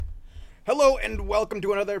Hello and welcome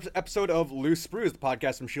to another episode of Loose Brews, the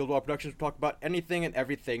podcast from Shieldwall Productions. We talk about anything and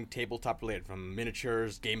everything tabletop related, from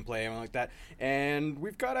miniatures, gameplay, and like that. And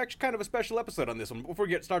we've got actually kind of a special episode on this one. Before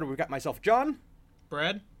we get started, we've got myself, John,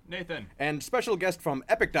 Brad, Nathan, and special guest from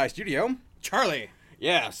Epic Die Studio, Charlie.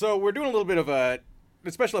 Yeah, so we're doing a little bit of a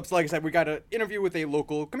special episode. Like I said, we got an interview with a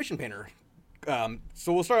local commission painter.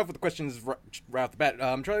 So we'll start off with the questions right off the bat.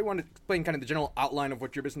 Charlie, want to explain kind of the general outline of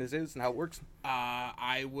what your business is and how it works?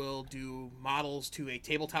 I will do models to a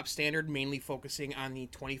tabletop standard, mainly focusing on the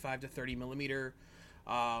 25 to 30 millimeter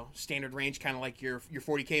standard range, kind of like your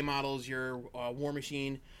 40K models, your War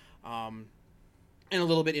Machine, and a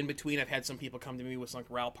little bit in between. I've had some people come to me with like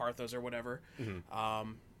Ral Parthos or whatever, and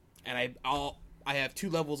I have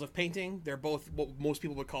two levels of painting. They're both what most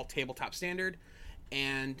people would call tabletop standard.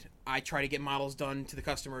 And I try to get models done to the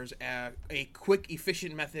customers at a quick,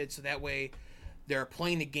 efficient method, so that way they're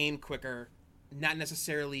playing the game quicker, not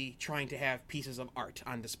necessarily trying to have pieces of art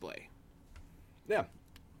on display. Yeah,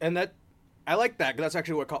 and I like that, because that's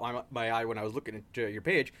actually what caught my eye when I was looking at your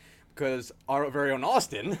page, because our very own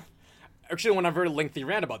Austin actually went on a very lengthy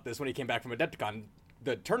rant about this when he came back from Adepticon,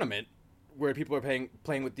 the tournament, where people are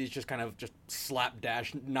playing with these just kind of just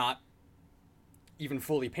slapdash, not even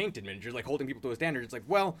fully painted miniatures, like holding people to a standard. It's like,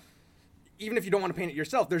 well, even if you don't want to paint it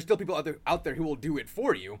yourself, there's still people out there who will do it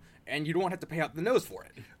for you, and you don't have to pay out the nose for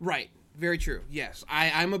it. Right. Very true. Yes.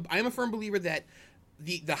 I'm a firm believer that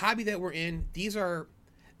the hobby that we're in,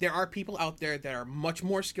 there are people out there that are much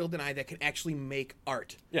more skilled than I that can actually make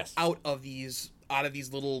art. Yes. Out of these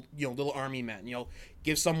little army men.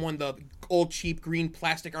 Give someone the old cheap green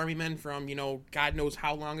plastic army men from God knows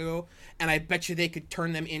how long ago, and I bet you they could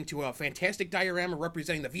turn them into a fantastic diorama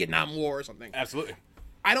representing the Vietnam War or something. Absolutely.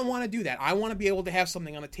 I don't want to do that. I want to be able to have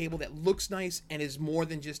something on the table that looks nice and is more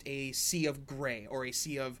than just a sea of gray or a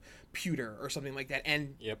sea of pewter or something like that.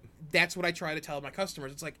 And That's what I try to tell my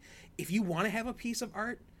customers. It's like, if you want to have a piece of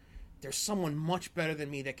art, there's someone much better than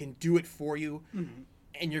me that can do it for you,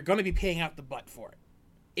 and you're going to be paying out the butt for it.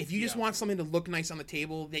 If you just want something to look nice on the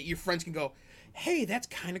table that your friends can go, hey, that's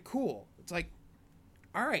kind of cool. It's like,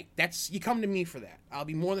 all right, you come to me for that. I'll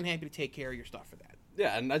be more than happy to take care of your stuff for that.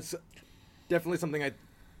 Yeah, and that's definitely something I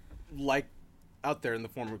like out there in the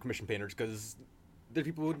form of commission painters, because there are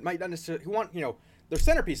people who might not necessarily, who want, their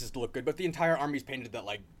centerpieces to look good, but the entire army's painted that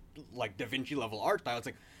like Da Vinci level art style. It's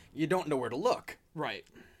like, you don't know where to look. Right.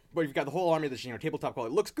 But you've got the whole army that's, tabletop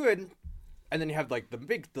quality, looks good, and then you have like the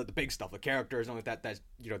big stuff, the characters and like that's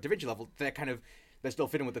Da Vinci level, that still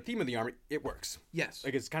fit in with the theme of the army. It works. Yes.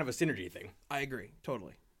 Like, it's kind of a synergy thing. I agree.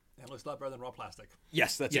 Totally. it looks a lot better than raw plastic.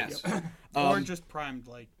 Yes, that's Yes. it. Or just primed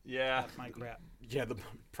like Yeah. my crap. Yeah, the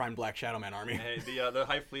prime black Shadow Man army. Hey, the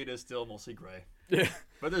High Fleet is still mostly gray, Yeah.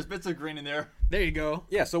 but there's bits of green in there. There you go.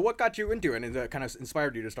 Yeah, so what got you into it and kind of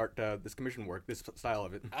inspired you to start this commission work, this style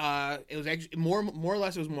of it? It was actually more or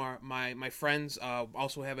less. It was more my friends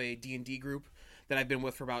also have a D&D group that I've been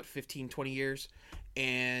with for about 15, 20 years,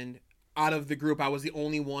 and out of the group, I was the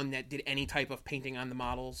only one that did any type of painting on the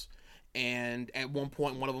models. And at one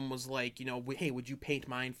point, one of them was like, hey, would you paint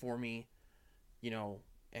mine for me? And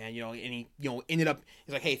he ended up,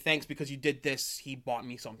 he's like, hey, thanks, because you did this. He bought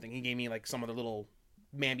me something. He gave me like some of the little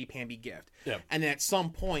mamby-pamby gift. Yeah. And then at some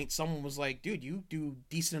point, someone was like, dude, you do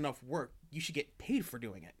decent enough work. You should get paid for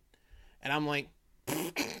doing it. And I'm like,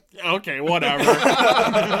 okay, whatever.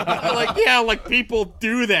 People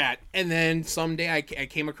do that. And then someday I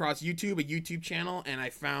came across a YouTube channel, and I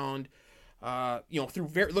found,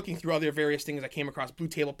 looking through other various things, I came across Blue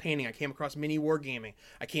Table Painting, I came across Mini Wargaming,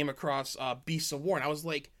 I came across Beasts of War, and I was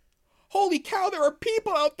like, holy cow, there are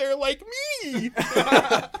people out there like me!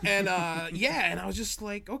 And I was just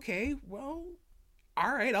like, okay, well,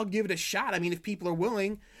 all right, I'll give it a shot. I mean, if people are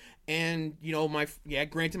willing. And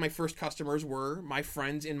granted, my first customers were my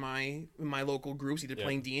friends in my local groups, either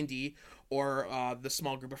playing D&D or the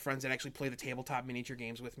small group of friends that actually play the tabletop miniature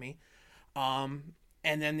games with me.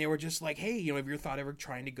 And then they were just like, hey, have you thought ever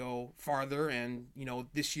trying to go farther? And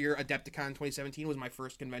this year, Adepticon 2017 was my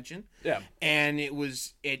first convention. Yeah, and it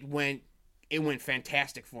went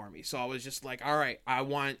fantastic for me. So I was just like, all right, I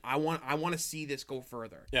want to see this go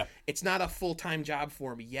further. Yeah, it's not a full-time job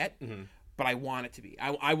for me yet. Mm-hmm. But I want it to be.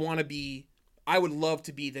 I would love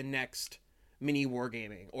to be the next Mini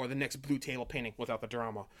Wargaming or the next Blue Table Painting without the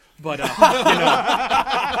drama. But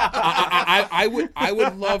I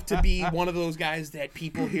would love to be one of those guys that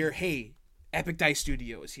people hear, hey, Epic Die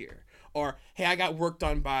Studio is here, or hey, I got work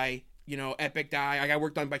done by Epic Die. I got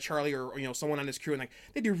work done by Charlie or someone on this crew, and like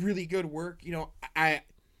they do really good work. The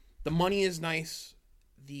money is nice.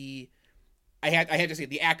 I had to say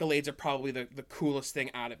the accolades are probably the coolest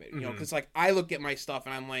thing out of it, because like I look at my stuff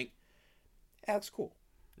and I'm like, That looks cool.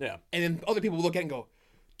 Yeah. And then other people will look at it and go,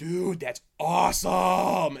 dude, that's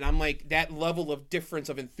awesome. And I'm like, that level of difference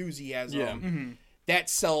of enthusiasm, that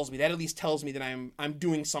sells me. That at least tells me that I'm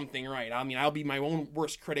doing something right. I mean, I'll be my own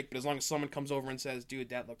worst critic, but as long as someone comes over and says, dude,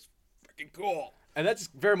 that looks freaking cool. And that's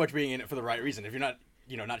very much being in it for the right reason. If you're not,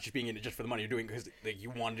 not just being in it just for the money, you're doing it because like, you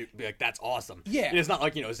want to be like, that's awesome. Yeah. And it's not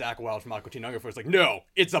like, Zach Wilde from Aqua Teen Hunger Force, like, no,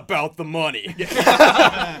 it's about the money. No.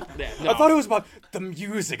 I thought it was about the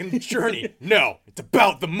music and the journey. No, it's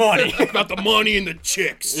about the money. It's about the money and the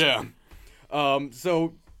chicks. Yeah.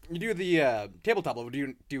 So you do the tabletop level. Do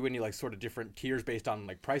you do any like sort of different tiers based on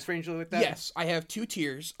like price range like that? Yes, I have 2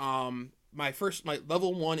 tiers. My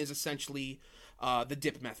level 1 is essentially the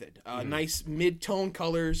dip method. Nice mid-tone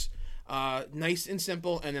colors, nice and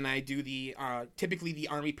simple, and then I do the typically the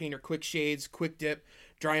Army Painter quick shades, quick dip,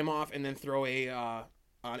 dry them off, and then throw an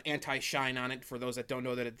anti-shine on it. For those that don't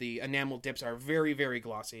know, that the enamel dips are very, very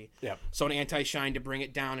glossy. Yeah. So an anti-shine to bring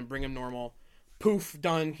it down and bring them normal. Poof,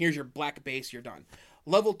 done. Here's your black base. You're done.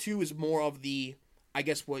 Level 2 is more of the, I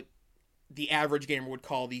guess what the average gamer would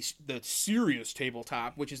call the serious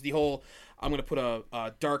tabletop, which is the whole, I'm going to put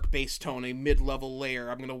a dark base tone, a mid-level layer.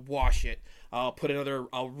 I'm going to wash it. I'll put another,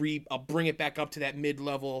 I'll bring it back up to that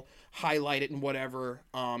mid-level, highlight it and whatever,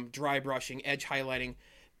 dry brushing, edge highlighting,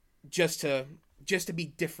 just to be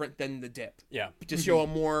different than the dip. Yeah. To show a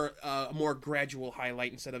more gradual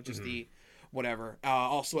highlight instead of just the whatever.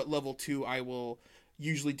 Also at level 2, I will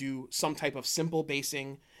usually do some type of simple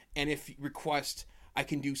basing, and if request, I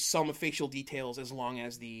can do some facial details as long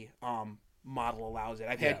as the model allows it.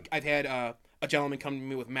 I've had a gentleman come to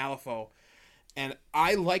me with Malifaux, and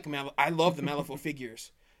I love the Malifaux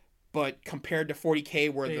figures, but compared to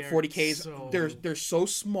 40K, where the 40Ks they're so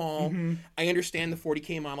small. I understand the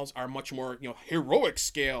 40K models are much more heroic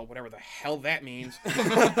scale, whatever the hell that means.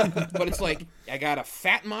 But it's like I got a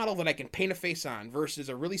fat model that I can paint a face on versus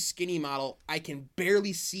a really skinny model. I can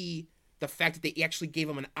barely see the fact that they actually gave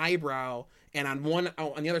him an eyebrow, and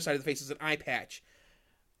on the other side of the face is an eye patch.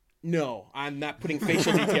 No, I'm not putting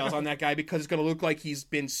facial details on that guy because it's going to look like he's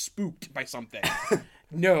been spooked by something.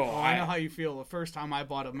 No. Oh, I know how you feel. The first time I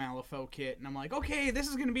bought a Malifaux kit, and I'm like, okay, this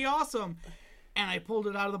is going to be awesome. And I pulled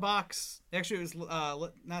it out of the box. Actually, it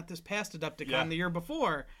was not this past Adepticon, the year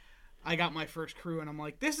before. I got my first crew, and I'm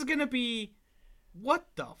like, this is going to be... What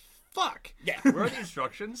the fuck? Yeah. Where are the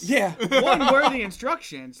instructions? Yeah. 1, where are the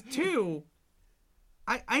instructions? 2,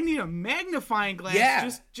 I need a magnifying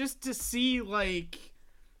glass just to see, like...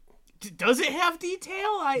 Does it have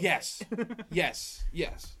detail? Yes.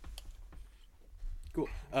 Cool.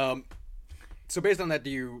 So based on that,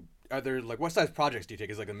 are there like what size projects do you take?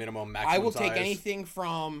 Is like a minimum, maximum? I will size? take anything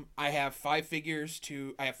from I have 5 figures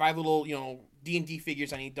to I have 5 little D&D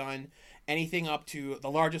figures I need done. Anything up to the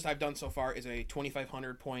largest I've done so far is a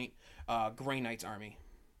 2,500 point Grey Knights army.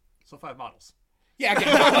 So 5 models. Yeah. Okay.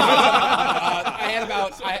 I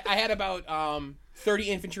had about 30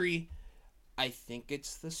 infantry. I think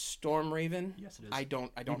it's the Storm Raven. Yes, it is. I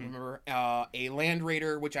don't remember. A Land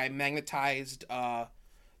Raider, which I magnetized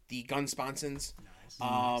the gun sponsons.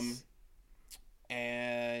 Nice.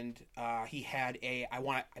 And he had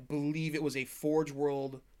I believe it was a Forge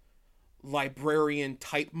World librarian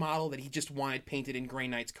type model that he just wanted painted in Grey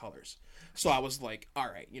Knight's colors. So I was like, all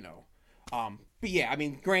right, but yeah, I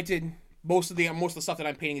mean, granted, most of the stuff that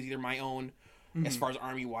I'm painting is either my own. As far as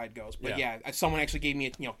army-wide goes. But yeah, someone actually gave me,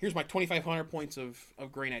 here's my 2,500 points of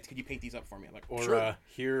Grey Knights. Could you paint these up for me? I'm like, Or sure.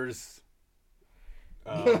 Here's...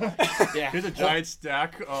 Here's a giant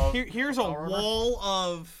stack of... Here's a wall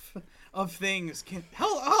of things.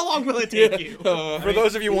 How long will it take you? For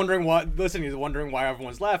those of you wondering why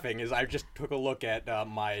everyone's laughing, is I just took a look at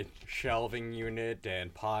my shelving unit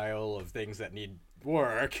and pile of things that need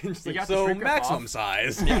work. got the shrink maximum off.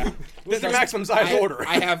 size. Yeah. What's the maximum size order?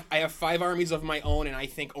 I have 5 armies of my own, and I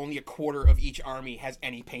think only a quarter of each army has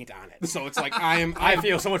any paint on it. So it's like I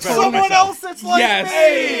feel so much better. Someone myself. else that's like yes. me!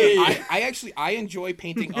 Hey! I enjoy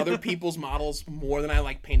painting other people's models more than I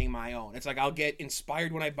like painting my own. It's like I'll get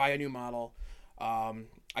inspired when I buy a new model. When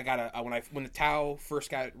the Tau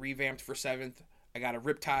first got revamped for 7th, I got a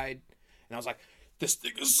Riptide, and I was like, this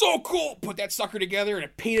thing is so cool. Put that sucker together, and I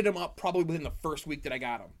painted him up probably within the first week that I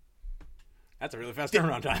got him. That's a really fast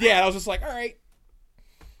turnaround time. Yeah, I was just like, all right,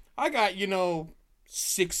 I got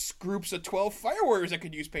 6 groups of 12 Fire Warriors I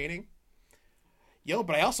could use painting.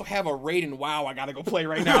 But I also have a raid in WoW I gotta go play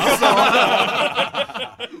right now.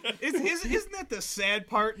 So. Isn't that the sad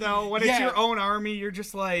part though? When it's your own army, you're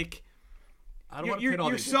just like, I don't want to paint all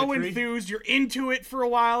you're these so infantry. enthused, you're into it for a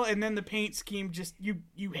while, and then the paint scheme just you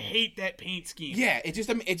hate that paint scheme. Yeah, it's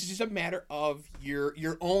just a matter of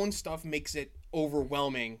your own stuff makes it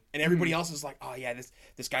overwhelming, and everybody else is like, oh yeah,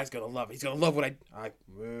 this guy's gonna love it. He's gonna love what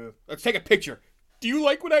let's take a picture. Do you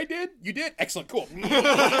like what I did? You did? Excellent, cool.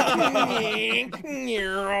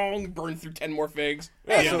 Burn through 10 more figs.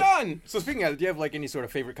 Hey, I'm done. So speaking of, do you have like any sort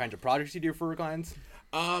of favorite kinds of projects you do for clients?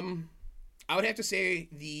 I would have to say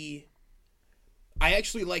I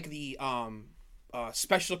actually like the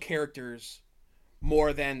special characters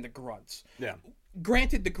more than the grunts. Yeah.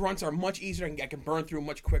 Granted, the grunts are much easier and I can burn through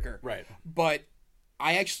much quicker. Right. But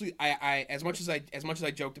I actually, I as much as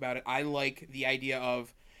I joked about it, I like the idea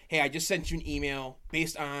of, hey, I just sent you an email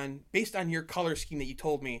based on your color scheme that you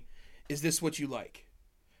told me. Is this what you like?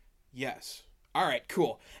 Yes. All right,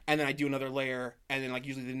 cool. And then I do another layer, and then like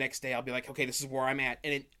usually the next day I'll be like, okay, this is where I'm at,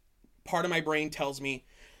 and part of my brain tells me,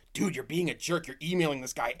 dude, you're being a jerk. You're emailing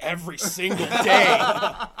this guy every single day.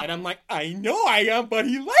 And I'm like, I know I am, but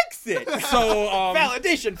he likes it. So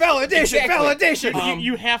validation, exactly. validation.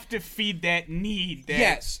 You have to feed that need.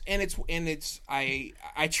 Yes, and it's I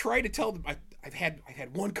try to tell them. I've had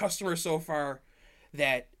one customer so far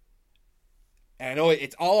that, and I know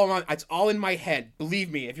it's all in my head.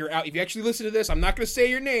 Believe me, if you actually listen to this, I'm not going to say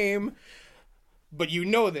your name, but you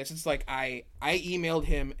know this. It's like I emailed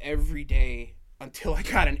him every day until I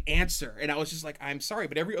got an answer, and I was just like, I'm sorry,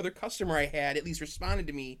 but every other customer I had at least responded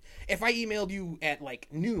to me. If I emailed you at like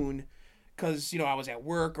noon, because I was at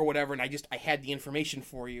work or whatever, and I had the information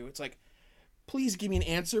for you, it's like, please give me an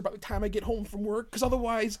answer by the time I get home from work, because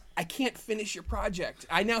otherwise I can't finish your project.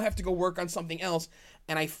 I now have to go work on something else,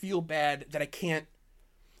 and I feel bad that I can't.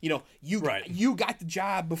 You got the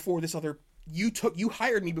job before this other. You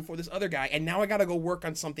hired me before this other guy, and now I got to go work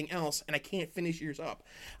on something else, and I can't finish yours up.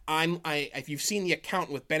 If you've seen The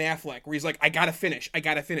Accountant with Ben Affleck, where he's like, I gotta finish.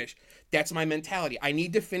 That's my mentality. I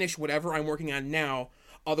need to finish whatever I'm working on now,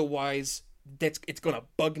 otherwise it's gonna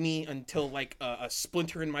bug me until like a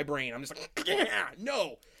splinter in my brain. I'm just like, yeah,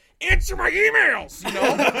 no, answer my emails.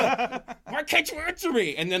 Why can't you answer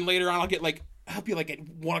me? And then later on, I'll be like at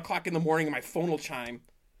 1 o'clock in the morning, and my phone will chime.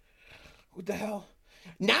 What the hell?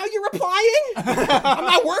 Now you're replying? I'm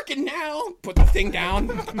not working now. Put the thing down.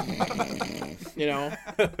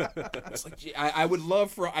 It's like, I would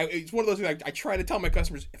love it's one of those things I try to tell my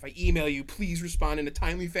customers, if I email you, please respond in a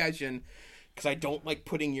timely fashion, because I don't like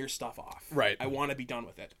putting your stuff off. Right. I want to be done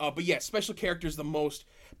with it. But yeah, special characters the most,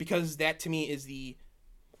 because that to me is they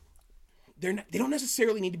don't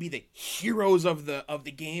necessarily need to be the heroes of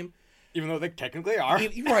the game. Even though they technically are.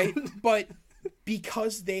 Right. But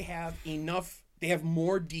because they have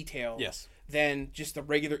more detail than just the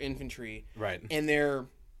regular infantry. Right. And they're,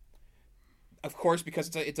 of course,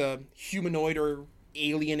 because it's a humanoid or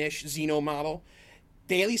alien-ish Xeno model,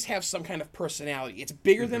 they at least have some kind of personality. It's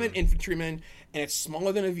bigger than an infantryman, and it's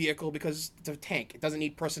smaller than a vehicle because it's a tank. It doesn't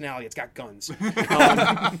need personality. It's got guns.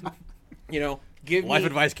 Life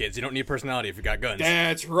advice, kids. You don't need personality if you got guns.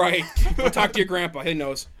 That's right. Go talk to your grandpa. He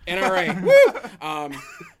knows. NRA. Woo!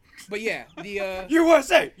 But yeah, the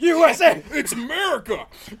USA, it's America.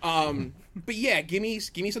 But yeah, give me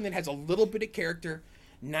something that has a little bit of character,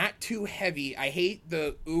 not too heavy. I hate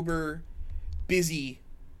the uber busy,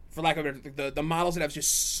 for lack of a better, the models that have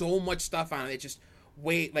just so much stuff on it. It's just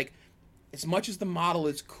as much as the model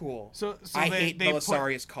is cool. So I hate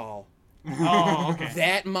Belisarius Call. Oh, okay.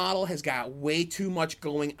 That model has got way too much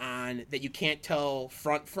going on that you can't tell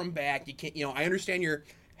front from back. You can't. I understand you're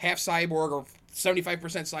half cyborg or 75%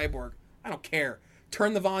 cyborg. I don't care.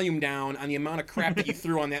 Turn the volume down on the amount of crap that you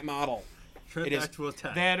threw on that model. It is to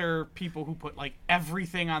attack. That are people who put like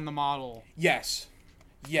everything on the model. Yes.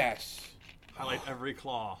 Highlight every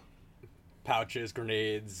claw. Pouches,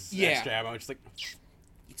 grenades, Yeah. extra ammo. It's like,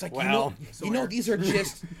 well, these are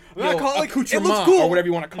just accoutrements it looks cool or whatever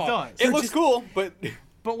you want to call it. It looks cool, but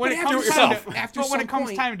when it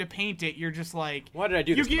comes time to paint it, you're just like, why did I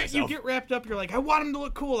do this to myself? You get wrapped up. You're like, I want him to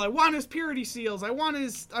look cool. I want his purity seals. I want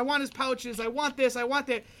his pouches. I want this. I want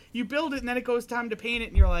that. You build it, and then it goes time to paint it,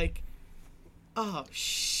 and you're like, oh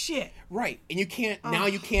shit. Right, and you can't now.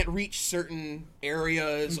 You can't reach certain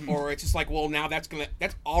areas, or it's just like, well, now that's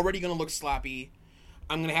already gonna look sloppy.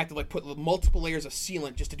 I'm gonna have to put multiple layers of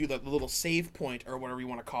sealant just to do the little save point or whatever you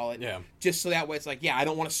want to call it. Yeah. Just so that way it's like, I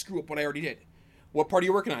don't want to screw up what I already did. What part are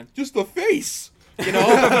you working on? Just the face.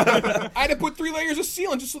 I had to put 3 layers of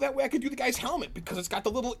sealant just so that way I could do the guy's helmet because it's got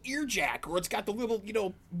the little ear jack or it's got the little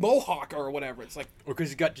mohawk or whatever. It's like, or because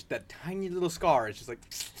he's got just that tiny little scar. It's just like,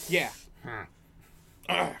 yeah.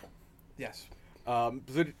 Yes. So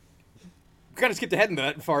we kind of skipped ahead into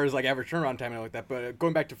that as far as average turnaround time and like that. But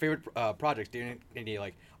going back to favorite projects, do you have any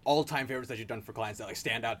all-time favorites that you've done for clients that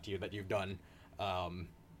stand out to you that you've done?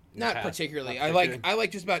 Not particularly. I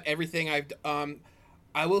like just about everything I've.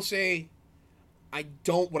 I will say,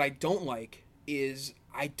 what I don't like is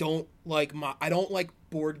I don't like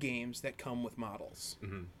board games that come with models.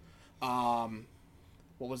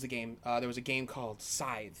 What was the game? There was a game called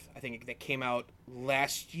Scythe, I think, that came out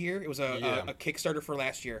last year. It was a Kickstarter for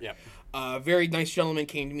last year. Yep. Very nice gentleman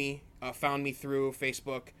came to me, found me through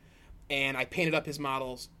Facebook, and I painted up his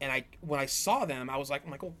models. And when I saw them, I was like,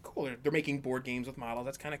 oh, cool. They're making board games with models.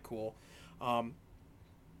 That's kind of cool.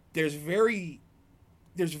 There's very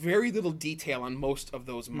little detail on most of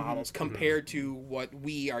those models compared to what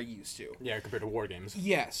we are used to. Yeah, compared to war games.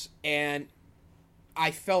 Yes, and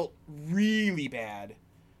I felt really bad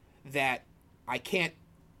that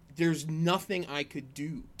there's nothing I could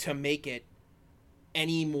do to make it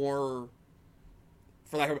any more,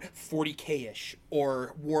 for lack of 40K-ish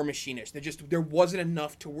or War Machine-ish. There wasn't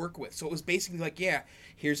enough to work with. So it was basically like, yeah,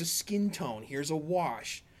 here's a skin tone, here's a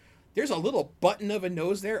wash. There's a little button of a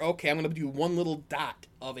nose there. Okay, I'm going to do one little dot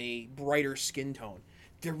of a brighter skin tone.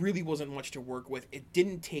 There really wasn't much to work with. It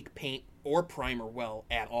didn't take paint or primer well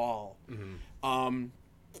at all.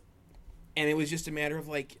 And it was just a matter of,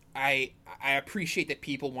 like, I appreciate that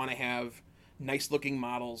people want to have nice-looking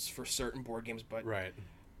models for certain board games, but Right.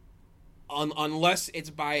 Unless it's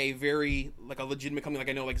by a very, like, a legitimate company, like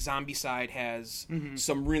I know, like Zombicide has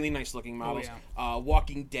some really nice-looking models. Oh,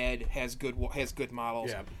 Walking Dead has good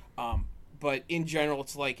models. Yeah. But in general,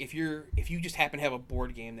 it's like if you just happen to have a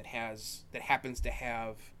board game that happens to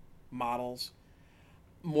have models,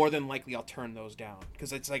 more than likely I'll turn those down,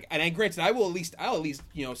 because it's like, and granted, I'll at least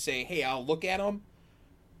say, hey, I'll look at them,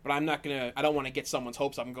 but I don't want to get someone's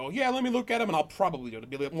hopes up and go, yeah, let me look at them, and I'll probably do it.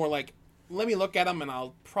 It'll be more like, let me look at them, and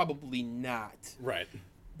I'll probably not. Right.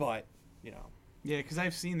 But Yeah, because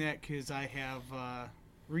I've seen that, because I have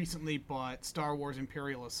recently bought Star Wars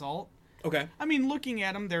Imperial Assault. Okay. I mean, looking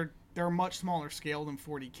at them, they're a much smaller scale than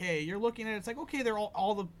 40K. You're looking at it, it's like, okay, they're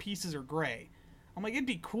all the pieces are gray. I'm like, it'd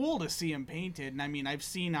be cool to see them painted. And I mean, I've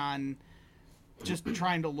seen on just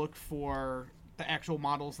trying to look for the actual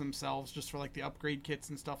models themselves, just for like the upgrade kits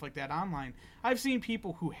and stuff like that online. I've seen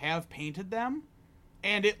people who have painted them,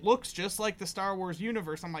 and it looks just like the Star Wars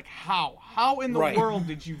universe. I'm like, how? How in the world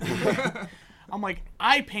did you do that? I'm like,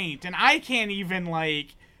 I paint, and I can't even,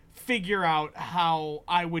 like, figure out how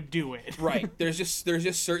I would do it. Right. There's just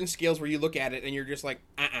certain scales where you look at it, and you're just like,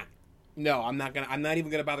 no, I'm not even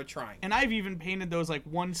gonna bother trying. And I've even painted those, like,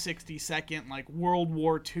 1/62, like, World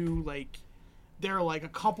War II, like, they're, like, a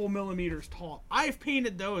couple millimeters tall. I've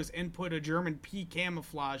painted those and put a German P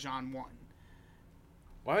camouflage on one.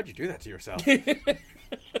 Why would you do that to yourself?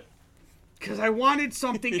 Because I wanted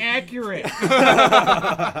something accurate.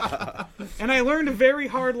 And I learned a very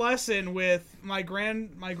hard lesson with my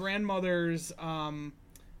grandmother's,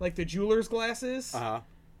 like, the jeweler's glasses. Uh-huh.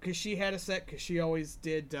 Because she had a set, because she always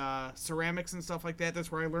did ceramics and stuff like that.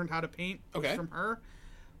 That's where I learned how to paint, from her.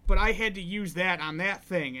 But I had to use that on that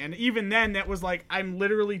thing. And even then, that was like, I'm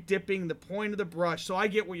literally dipping the point of the brush. So I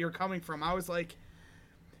get where you're coming from. I was like,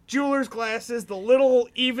 jeweler's glasses, the little,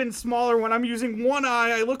 even smaller one. I'm using one eye.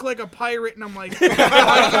 I look like a pirate. And I'm like,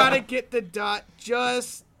 I gotta get the dot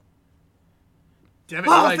just... Damn it,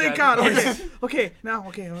 oh, thank God. Okay. Now,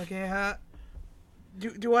 okay.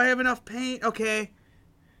 Do I have enough paint? Okay.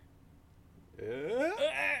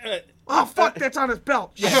 Oh, fuck, that's on his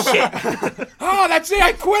belt. Shit. Oh, that's it.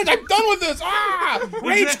 I quit. I'm done with this.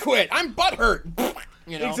 Rage quit. I'm butthurt.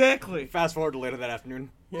 Exactly. Fast forward to later that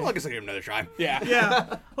afternoon. Well, I guess I'll give him another try.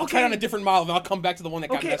 Yeah. I'll try on a different model, then I'll come back to the one that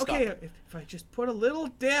got messed up. If I just put a little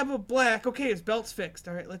dab of black, okay, his belt's fixed.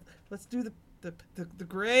 All right, let's do the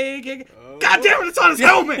gray. God damn it, it's on his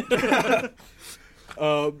helmet.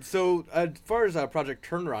 So as far as project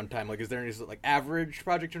turnaround time, like, is there any like average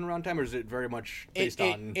project turnaround time, or is it very much based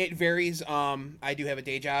on? It varies. I do have a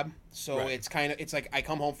day job, so it's like I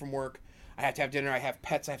come home from work, I have to have dinner, I have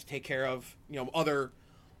pets I have to take care of, other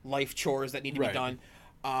life chores that need to be done.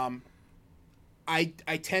 I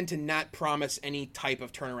tend to not promise any type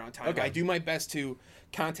of turnaround time. Okay. I do my best to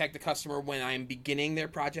contact the customer when I'm beginning their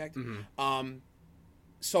project.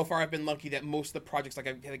 So far, I've been lucky that most of the projects, like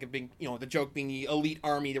I've been, the joke being the Elite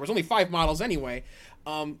Army, there was only 5 models anyway.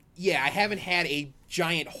 I haven't had a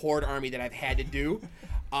giant horde army that I've had to do,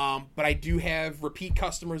 but I do have repeat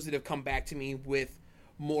customers that have come back to me with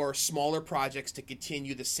more smaller projects to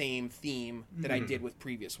continue the same theme that I did with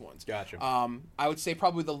previous ones. Gotcha. I would say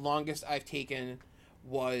probably the longest I've taken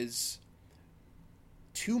was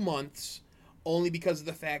 2 months, only because of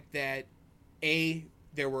the fact that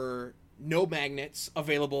there were no magnets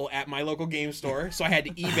available at my local game store, so I had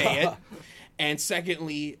to eBay it. And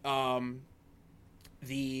secondly,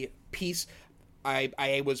 the piece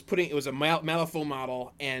I was putting, it was a Malifaux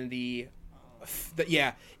model, and it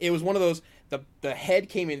was one of those, The head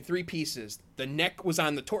came in 3 pieces. The neck was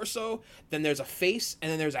on the torso, then there's a face,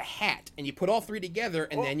 and then there's a hat. And you put all 3 together,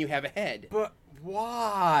 and then you have a head. But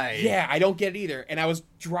why? Yeah, I don't get it either. And I was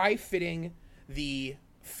dry fitting the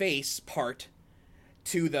face part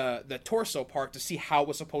to the torso part to see how it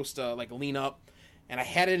was supposed to like lean up, and I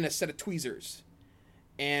had it in a set of tweezers,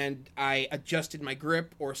 and I adjusted my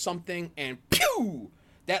grip or something, and pew!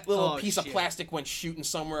 That little piece of plastic went shooting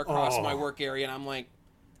somewhere across my work area, and I'm like,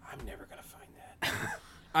 I'm never gonna find that.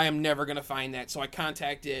 I am never gonna find that. So I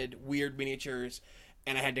contacted Weird Miniatures,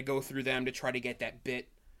 and I had to go through them to try to get that bit.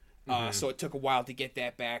 So it took a while to get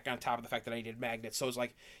that back, on top of the fact that I needed magnets. So it was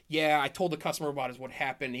like, yeah, I told the customer about what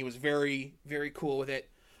happened. He was very, very cool with it.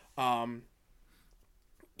 But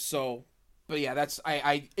yeah, that's,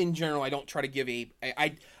 I in general, I don't try to give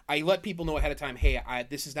I let people know ahead of time, hey,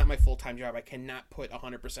 this is not my full-time job. I cannot put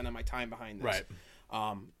 100% of my time behind this. Right.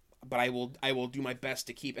 But I will do my best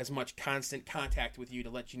to keep as much constant contact with you to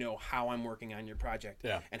let you know how I'm working on your project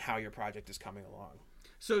and how your project is coming along.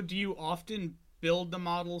 So do you often build the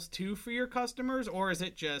models too for your customers, or is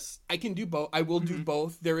it just... I can do both. I will do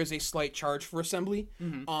both. There is a slight charge for assembly.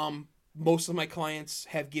 Most of my clients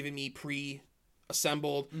have given me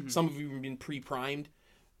pre-assembled. Some have even been pre-primed,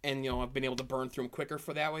 and I've been able to burn through them quicker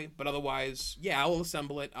for that way. But otherwise, yeah, I'll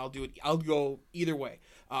assemble it. I'll do it. I'll go either way.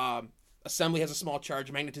 Assembly has a small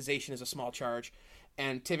charge. Magnetization is a small charge.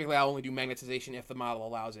 And typically I'll only do magnetization if the model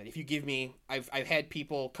allows it. If you give me... I've had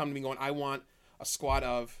people come to me going, I want a squad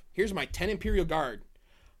of, here's my 10 Imperial Guard.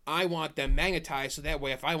 I want them magnetized so that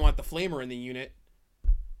way if I want the flamer in the unit,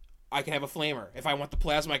 I can have a flamer. If I want the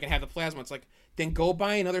plasma, I can have the plasma. It's like, then go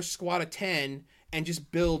buy another squad of 10 and just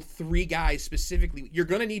build 3 guys specifically. You're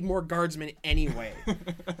going to need more guardsmen anyway.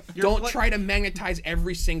 Don't try to magnetize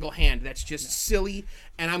every single hand. That's just silly,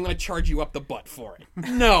 and I'm going to charge you up the butt for it.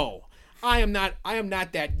 No. I am not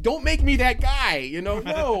that. Don't make me that guy,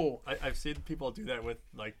 no. I've seen people do that with,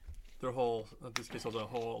 like, their whole, in this case, the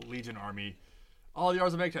whole Legion army. All the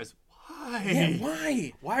yards of magnetized. Why? Yeah,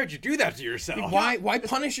 why? Why would you do that to yourself? Why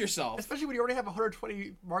punish yourself? Especially when you already have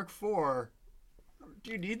 120 Mark IV.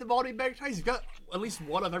 Do you need them all to be magnetized? You've got at least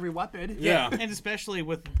one of every weapon. Yeah. And especially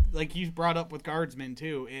with, like you brought up with guardsmen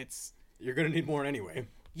too, you're going to need more anyway.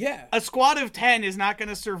 Yeah. A squad of 10 is not going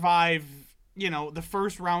to survive, the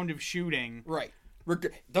first round of shooting. Right.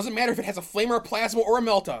 Doesn't matter if it has a flamer, a plasma, or a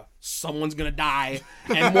melta. Someone's gonna die,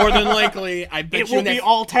 and more than likely, I bet it will be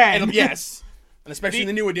all 10. Yes, and especially in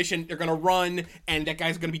the new edition, they're gonna run, and that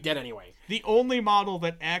guy's gonna be dead anyway. The only model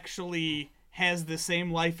that actually has the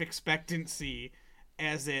same life expectancy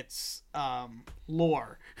as its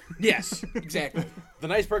lore. Yes, exactly. The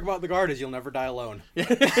nice perk about the guard is you'll never die alone.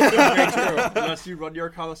 Very true. Unless you run your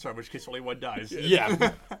commissar, in which case only one dies.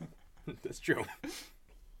 Yeah, that's true.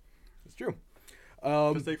 That's true.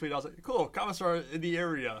 Thankfully, I was like, cool, commissar in the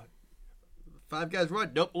area. 5 guys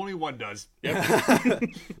run. Nope, only one does. Yep.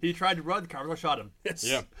 He tried to run, the commissar shot him. Yes.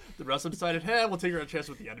 Yeah. The rest of them decided, hey, we'll take our chance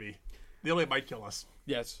with the enemy. They only might kill us.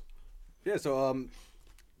 Yes. Yeah, so,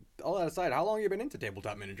 all that aside, how long have you been into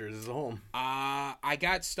tabletop miniatures as a whole? I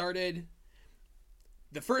got started...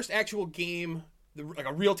 The first actual game, like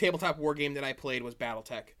a real tabletop war game that I played was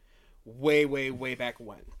BattleTech. Way, way, way back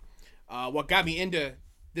when. What got me into...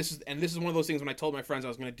 This is one of those things when I told my friends I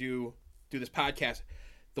was going to do this podcast.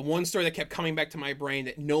 The one story that kept coming back to my brain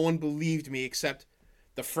that no one believed me except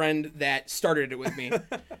the friend that started it with me.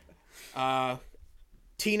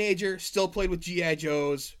 Teenager, still played with G.I.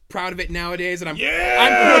 Joes, proud of it nowadays, and I'm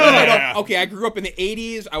okay. I grew up in the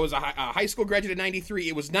 80s. I was a high school graduate in '93.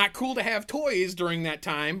 It was not cool to have toys during that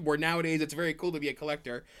time, where nowadays it's very cool to be a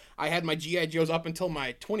collector. I had my G.I. Joes up until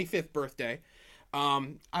my 25th birthday.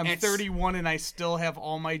 I'm 31 and I still have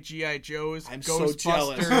all my G.I. Joes. I'm so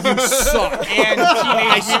jealous. You suck. And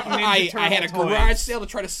Teenage Mutant Ninja Turtle I had a toys. garage sale to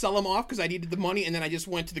try to sell them off because I needed the money, and then I just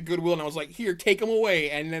went to the Goodwill and I was like, "Here, take them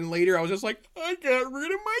away." And then later I was just like, "I got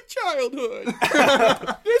rid of my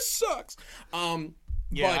childhood. This sucks."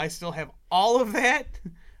 Yeah, I still have all of that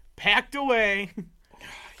packed away.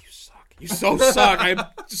 You so suck. I'm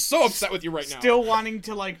so upset with you right now. Still wanting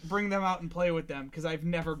to bring them out and play with them because I've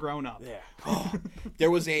never grown up. Yeah. Oh.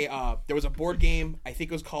 There was a board game. I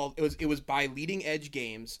think it was called. It was by Leading Edge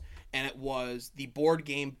Games, and it was the board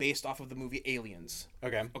game based off of the movie Aliens.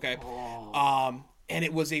 Okay. Okay. And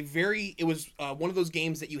it was one of those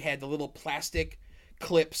games that you had the little plastic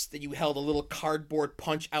clips that you held a little cardboard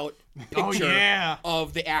punch out picture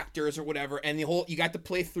of the actors or whatever, and you got to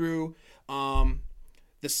play through.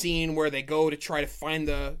 The scene where they go to try to find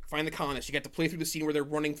the colonists. You got to play through the scene where they're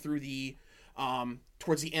running through the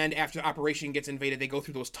towards the end after the operation gets invaded. They go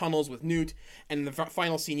through those tunnels with Newt, and in the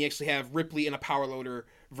final scene you actually have Ripley in a power loader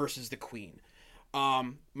versus the Queen.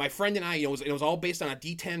 My friend and I, it was all based on a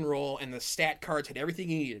D10 roll, and the stat cards had everything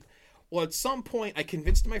you needed. Well, at some point, I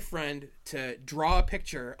convinced my friend to draw a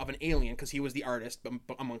picture of an alien, because he was the artist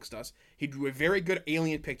amongst us. He drew a very good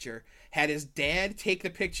alien picture, had his dad take the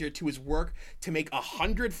picture to his work to make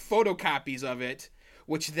 100 photocopies of it,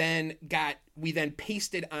 which we then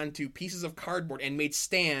pasted onto pieces of cardboard and made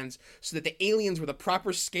stands so that the aliens were the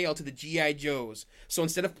proper scale to the G.I. Joes. So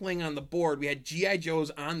instead of playing on the board, we had G.I.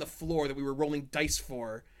 Joes on the floor that we were rolling dice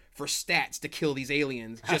for stats to kill these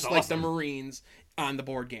aliens, just like the Marines on the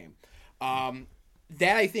board game.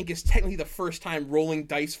 That I think is technically the first time rolling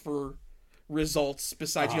dice for results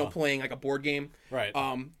besides playing like a board game. Right.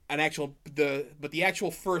 The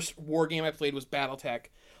actual first war game I played was BattleTech,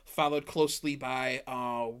 followed closely by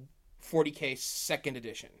 40K second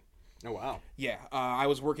edition. Oh wow. Yeah, I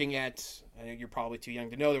was working at, you're probably too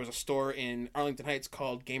young to know, there was a store in Arlington Heights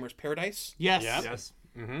called Gamers Paradise. Yes. Yeah. Yes.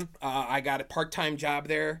 I got a part-time job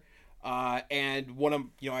there, and one of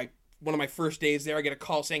my first days there, I get a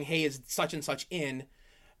call saying, "Hey, is such and such in?"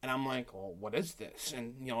 And I'm like, "Well, what is this?"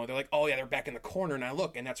 And they're like, "Oh yeah, they're back in the corner." And I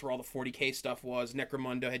look, and that's where all the 40K stuff was.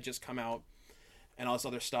 Necromunda had just come out, and all this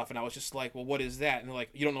other stuff. And I was just like, "Well, what is that?" And they're like,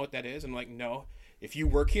 "You don't know what that is?" And I'm like, "No. If you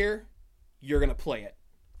work here, you're gonna play it."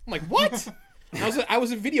 I'm like, "What?" I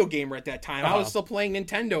was a video gamer at that time. I was still playing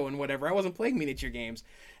Nintendo and whatever. I wasn't playing miniature games.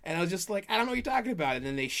 And I was just like, I don't know what you're talking about. And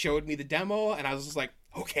then they showed me the demo, and I was just like,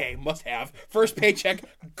 okay, must have. First paycheck,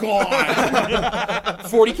 gone.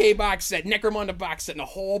 40K box set, Necromunda box set, and a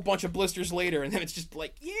whole bunch of blisters later. And then it's just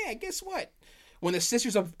like, yeah, guess what? When the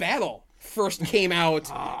Sisters of Battle first came out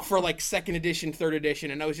for like second edition, third edition,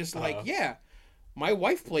 and I was just like, yeah, my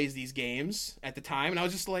wife plays these games at the time. And I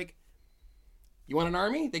was just like, you want an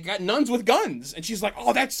army? They got nuns with guns. And she's like,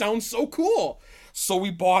 oh, that sounds so cool. So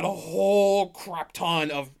we bought a whole crap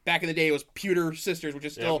ton of, back in the day, it was Pewter Sisters, which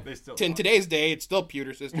is still, in today's day, it's still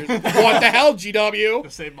Pewter Sisters. What the hell, GW? The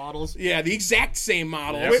same models. Yeah, the exact same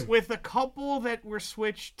models. With a couple that were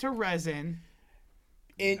switched to resin.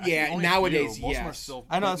 And, yeah, nowadays, Most of them are yes. still,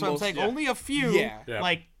 I know, that's what I'm saying. yeah. Only a few. Yeah.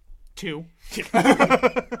 Like 2.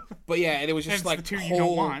 But yeah, and it was just Hence like the 2 you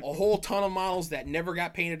don't want. a whole ton of models that never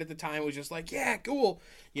got painted at the time. It was just like, yeah, cool.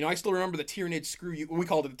 I still remember the Tyranid Screw You, we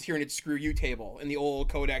called it the Tyranid Screw You table in the old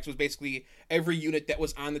Codex. Was basically every unit that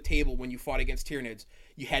was on the table when you fought against Tyranids,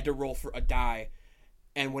 you had to roll for a die.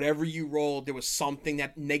 And whatever you rolled, there was something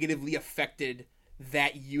that negatively affected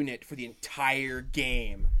that unit for the entire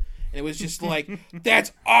game. And it was just like,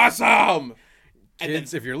 that's awesome!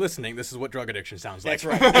 Kids, if you're listening, this is what drug addiction sounds like. That's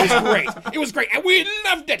right. It was great. It was great. And we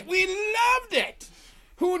loved it. We loved it.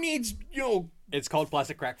 Who needs, It's called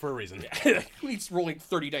plastic crack for a reason. who needs rolling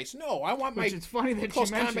 30 dice? No, I want my Which it's funny that you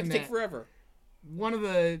close combat mentioned to take that. forever. One of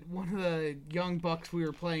the young bucks we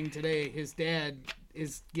were playing today, his dad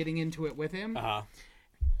is getting into it with him. Uh-huh.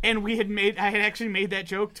 And I had actually made that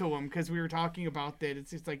joke to him because we were talking about that.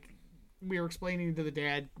 It's just like we were explaining to the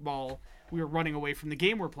dad while we were running away from the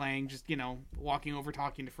game we're playing, just, walking over,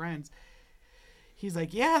 talking to friends. He's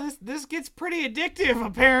like, yeah, this gets pretty addictive,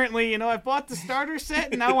 apparently. I've bought the starter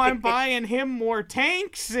set, and now I'm buying him more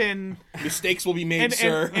tanks, and Mistakes will be made,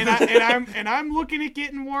 sir. and I'm looking at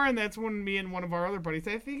getting more, and that's when me and one of our other buddies,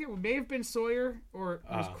 I think it may have been Sawyer, or it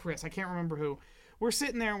was Chris, I can't remember who. We're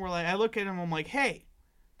sitting there, and we're like, I look at him, I'm like, hey,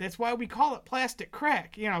 that's why we call it plastic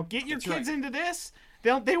crack. Get your kids into this.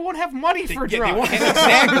 They won't have money for drugs.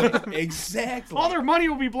 Exactly. All their money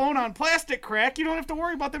will be blown on plastic crack. You don't have to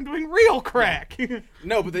worry about them doing real crack.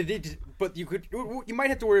 No, but but you might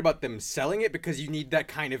have to worry about them selling it because you need that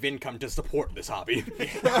kind of income to support this hobby.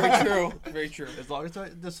 Very true. Very true. As long as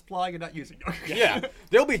the supply you're not using. Yeah,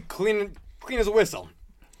 they'll be clean as a whistle.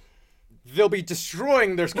 They'll be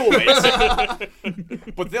destroying their schoolmates,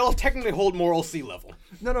 but they'll technically hold moral sea level.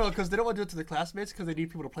 No, because they don't want to do it to their classmates because they need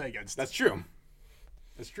people to play against. That's true.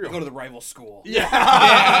 That's true. Go to the rival school. Yeah.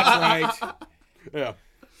 That's right. Yeah.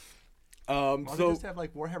 Why don't they So just have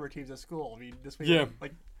like Warhammer teams at school? I mean, this way, Yeah.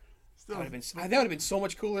 like, still, That would have been so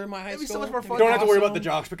much cooler in my high It'd be school. so much more fun. don't have to worry about Awesome. the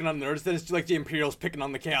jocks picking on the nerds. Then it's like the Imperials picking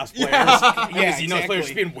on the Chaos players. Yeah, And the Xenos exactly. players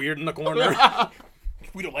just being weird in the corner.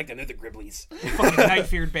 We don't like them. They're the Gribblies. Fucking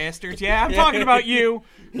night-feared bastards. Yeah, I'm talking about you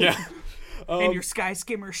Yeah. and your sky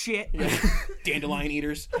skimmer shit. Dandelion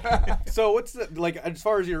eaters. So what's as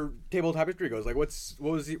far as your tabletop history goes? Like, what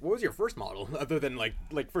was your first model other than like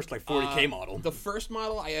first 40K model? The first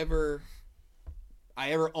model I ever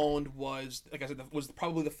owned was, like I said, was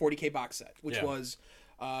probably the 40K box set, which was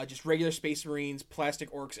just regular Space Marines,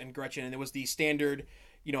 plastic orcs, and Gretchen. And it was the standard,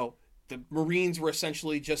 the Marines were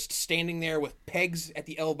essentially just standing there with pegs at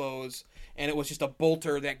the elbows, and it was just a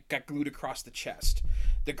bolter that got glued across the chest.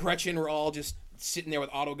 The Gretchen were all just sitting there with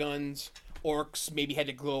auto guns. Orcs maybe had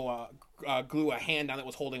to glue a hand on that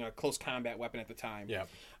was holding a close combat weapon at the time. Yeah.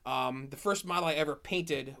 The first model I ever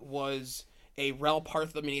painted was a Rel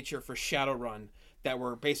Partha miniature for Shadowrun that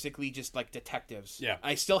were basically just like detectives. Yeah.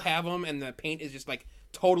 I still have them, and the paint is just like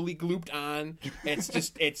totally glooped on. It's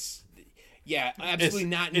just absolutely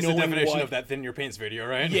not It's knowing the definition what. of that Thin Your Paints video,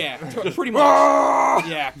 right? Yeah, pretty much.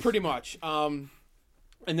 Yeah, pretty much. And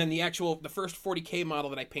then the first 40K model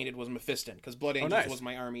that I painted was Mephiston, because Blood Angels nice. was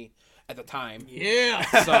my army at the time. Yeah.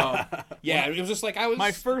 So, yeah, it was just like I was...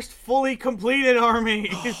 My first fully completed army.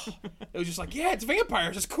 It was just like, yeah, it's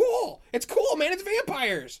vampires. It's cool. It's cool, man. It's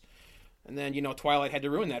vampires. And then, Twilight had to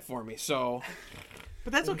ruin that for me, so...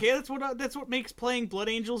 But that's okay. That's what makes playing Blood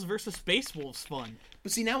Angels versus Space Wolves fun.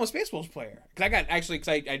 But see, now I'm a Space Wolves player. Because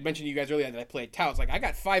I mentioned to you guys earlier that I played Tau. It's like, I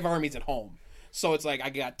got 5 armies at home. So it's like, I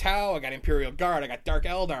got Tau, I got Imperial Guard, I got Dark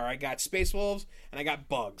Eldar, I got Space Wolves, and I got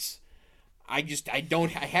Bugs. I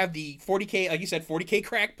have the 40K, like you said, 40K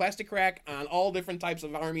crack, plastic crack on all different types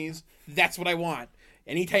of armies. That's what I want.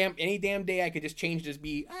 Any damn day I could just change this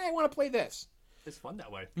I want to play this. It's fun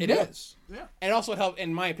that way. It is. Yeah. And it also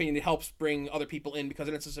in my opinion, it helps bring other people in because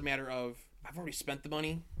then it's just a matter of, I've already spent the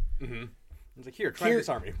money. Mm-hmm. It's like, here, try this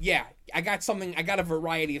army. Yeah, I got a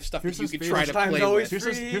variety of stuff that you could try to time's play always with.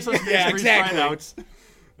 Here's some Yeah, exactly. tryouts.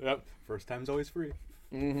 Yep. First time's always free.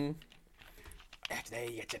 Mm-hmm. After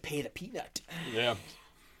that, you have to pay the peanut. Yeah.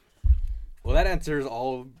 Well, that answers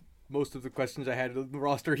most of the questions I had in the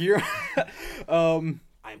roster here. I'm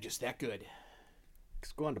just that good.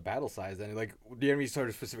 Let's go on to battle size then. Like, do you have any sort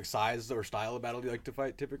of specific size or style of battle you like to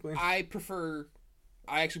fight typically? I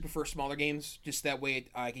actually prefer smaller games, just that way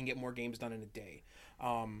I can get more games done in a day.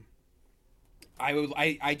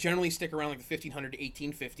 I generally stick around like the 1500 to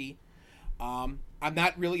 1850. I'm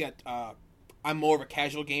not really I'm more of a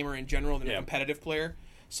casual gamer in general than a competitive player,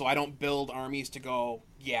 so I don't build armies to go,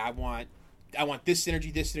 I want this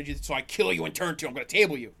synergy, so I kill you in turn 2. I'm going to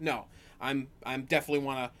table you. No, I'm definitely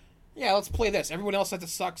want to. Yeah, let's play this. Everyone else says it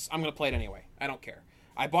sucks. I'm going to play it anyway. I don't care.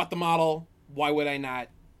 I bought the model. Why would I not?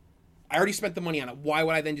 I already spent the money on it. Why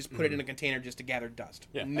would I then just put it in a container just to gather dust?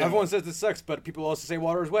 Yeah. No. Everyone says it sucks, but people also say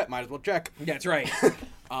water is wet. Might as well check. That's right.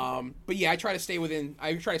 But yeah, I try to stay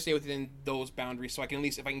within those boundaries, so I can at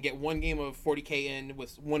least, if I can get one game of 40K in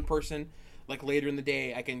with one person, like later in the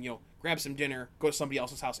day, I can grab some dinner, go to somebody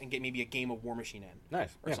else's house, and get maybe a game of War Machine in.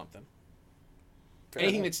 Nice. Or Yeah. something. Fair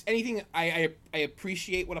Anything enough. I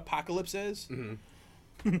appreciate what Apocalypse is. Mm-hmm.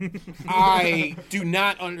 I do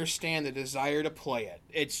not understand the desire to play it.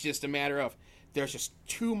 It's just a matter of there's just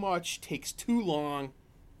too much, takes too long.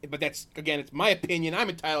 But that's, again, it's my opinion. I'm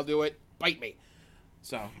entitled to it. Bite me.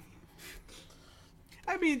 So.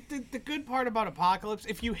 I mean, the good part about Apocalypse,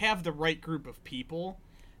 if you have the right group of people,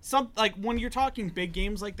 when you're talking big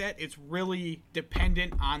games like that, it's really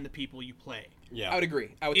dependent on the people you play. Yeah. I would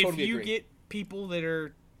agree. I would If totally you agree. get people that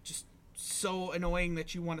are just so annoying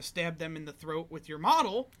that you want to stab them in the throat with your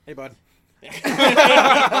model, Hey, bud.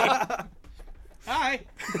 hi.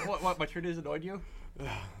 What? My turn is annoyed you?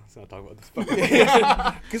 Let's not talk about this.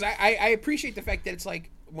 Because I appreciate the fact that it's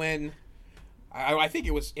like when I think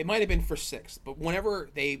it might have been for 6th, but whenever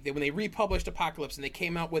when they republished Apocalypse and they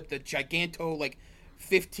came out with the giganto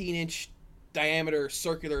 15-inch diameter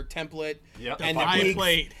circular template, Yep. and I the big,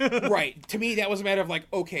 played. right, to me that was a matter of like,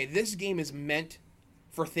 okay, this game is meant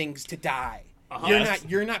for things to die. Yes.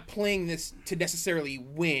 You're not playing this to necessarily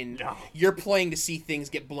win. No. You're playing to see things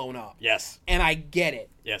get blown up. Yes. And I get it.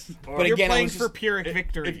 Yes. But You're again, I playing was for just, Pyrrhic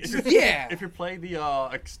victories. yeah, If you're playing the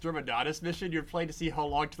Exterminatus mission, you're playing to see how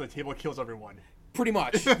long till the table kills everyone. pretty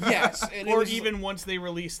much. Yes. And it Or was even once they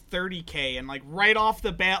release 30K and right off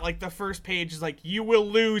the bat, the first page is you will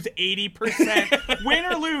lose 80%. Win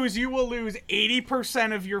or lose, you will lose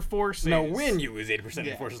 80% of your forces. No, win you lose 80% of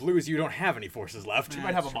your Yeah. forces. Lose you don't have any forces left. You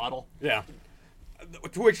might have a model. Yeah.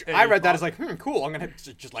 To which I read that as cool. I'm gonna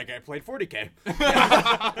just like I played 40K.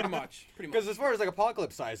 pretty much. Because as far as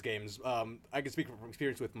apocalypse size games, I can speak from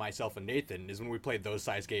experience with myself and Nathan. Is when we played those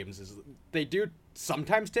size games, is they do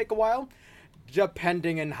sometimes take a while,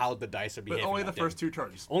 depending on how the dice are But behaving. only the that day. first 2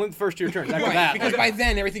 turns. Only the first 2 turns. After Right, that, because by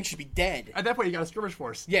then everything should be dead. At that point, you got a skirmish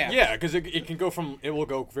force. Yeah. yeah, because it will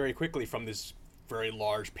go very quickly from this very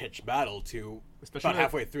large pitched battle to Especially about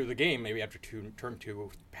halfway through the game, maybe after turn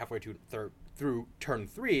 2, halfway to through turn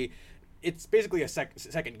 3, it's basically a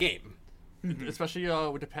second game. Especially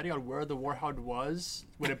depending on where the Warhound was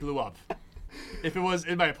when it blew up. If it was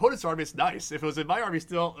in my opponent's army, it's nice. If it was in my army,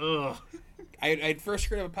 still, ugh. I'd first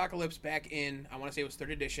heard of Apocalypse back in, I want to say it was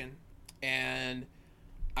 3rd edition, and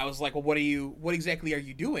I was like, well, what exactly are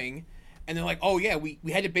you doing? And they're like, oh yeah, we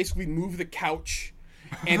had to basically move the couch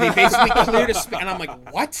and they basically cleared a space. And I'm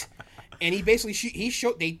like, what? And he basically he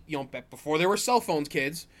showed before there were cell phones,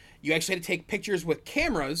 kids, you actually had to take pictures with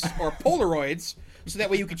cameras or Polaroids, so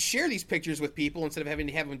that way you could share these pictures with people instead of having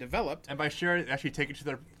to have them developed. And by sharing, actually take it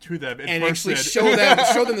to them in And person. actually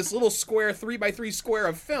show them this little square 3x3 square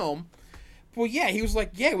of film. Well, yeah, he was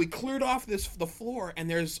like, yeah, we cleared off the floor, and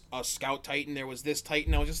there's a Scout Titan, there was this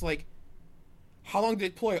Titan. I was just like, how long did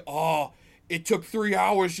it play? Oh, it took 3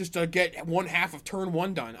 hours just to get one half of turn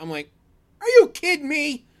 1 done. I'm like, are you kidding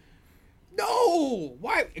me? No!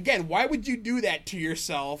 Why would you do that to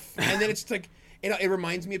yourself? And then it's like, it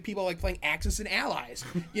reminds me of people like playing Axis and Allies.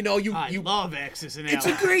 You love Axis and It's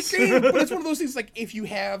Allies. a great game, but it's one of those things like if you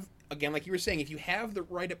have, again, like you were saying, if you have the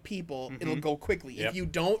right of people, it'll go quickly. Yep. If you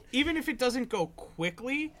don't, Even if it doesn't go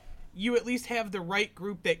quickly, you at least have the right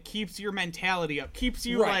group that keeps your mentality up, keeps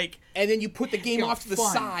you like. and then you put the game off to the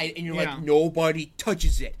fun. side, and you're Yeah. like, nobody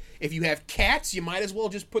touches it. If you have cats, you might as well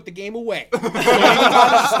just put the game away. Don't even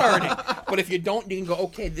bother starting. But if you don't, you can go,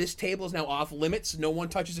 okay, this table is now off limits. No one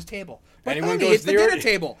touches this table. But Anyone honey, goes it's the near dinner it-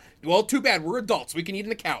 table. Well, too bad. We're adults. We can eat on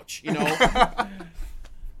the couch.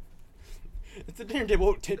 It's a dinner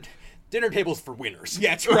table. Dinner tables for winners.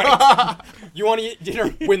 Yeah, that's right. You want to eat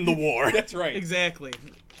dinner? Win the war. That's right. Exactly.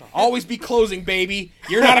 Always be closing, baby.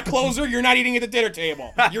 You're not a closer. You're not eating at the dinner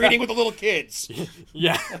table. You're eating with the little kids.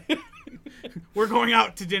 Yeah. We're going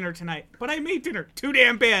out to dinner tonight, but I made dinner too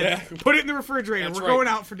damn bad. Yeah. Put it in the refrigerator. That's We're right. going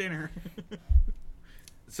out for dinner.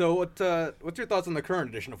 So what's your thoughts on the current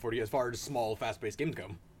edition of 40 as far as small, fast-paced games go?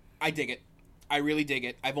 I dig it. I really dig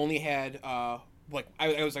it. I've only had like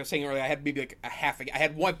I was saying earlier, I had maybe like a half. I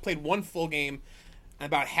played one full game, and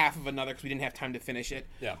about half of another because we didn't have time to finish it.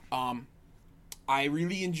 Yeah. I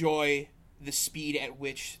really enjoy the speed at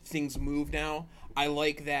which things move now. I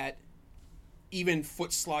like that even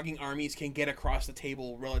foot slogging armies can get across the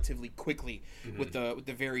table relatively quickly with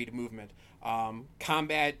the varied movement.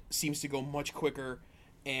 Combat seems to go much quicker,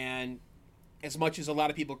 and as much as a lot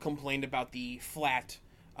of people complained about the flat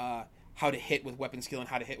how to hit with weapon skill and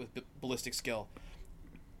how to hit with ballistic skill,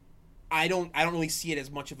 I don't really see it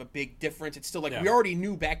as much of a big difference. It's still like we already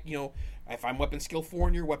knew back, if I'm weapon skill 4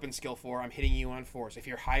 and you're weapon skill 4, I'm hitting you on 4s. If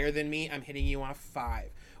you're higher than me, I'm hitting you on 5.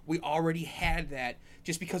 We already had that.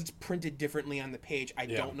 Just because it's printed differently on the page, I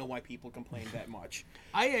don't know why people complain that much.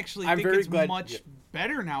 I actually I'm think very it's glad- much yeah.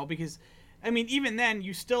 better now because, I mean, even then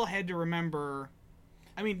you still had to remember.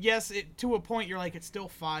 I mean, yes, to a point you're like it's still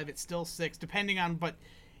 5, it's still 6, depending on, but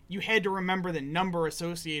you had to remember the number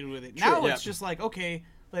associated with it. Now yeah. it's just like, okay,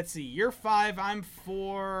 let's see, you're 5, I'm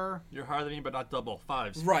 4. You're higher than me, but not double.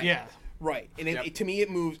 5s. Right. Yeah. Right. And to me, it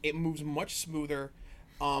moves much smoother.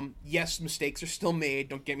 Yes, mistakes are still made.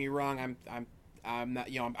 Don't get me wrong. I'm not.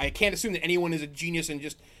 I can't assume that anyone is a genius in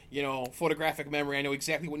just photographic memory. I know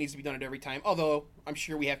exactly what needs to be done at every time. Although I'm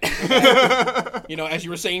sure we have people that, as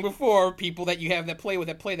you were saying before, people that you have that play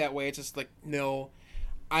that way. It's just like no.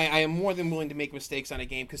 I am more than willing to make mistakes on a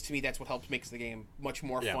game because to me that's what helps makes the game much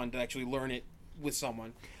more fun to actually learn it with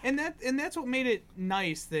someone. And that's what made it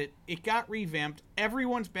nice that it got revamped.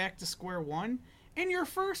 Everyone's back to square one. In your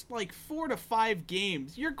first 4 to 5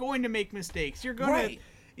 games, you're going to make mistakes. You're going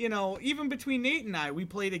to, even between Nate and I, we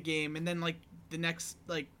played a game, and then the next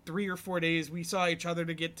 3 or 4 days, we saw each other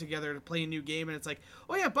to get together to play a new game, and it's like,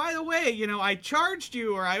 oh yeah, by the way, I charged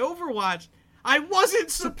you or I overwatched. I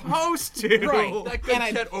wasn't supposed to. Right. That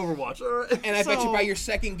guy can't Overwatch. All right. And I bet you by your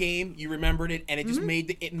second game you remembered it, and it just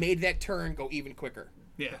made that turn go even quicker.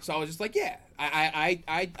 Yeah. So I was just like, yeah, I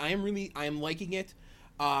am liking it.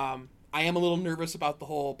 I am a little nervous about the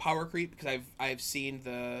whole power creep because I've seen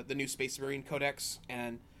the new Space Marine Codex,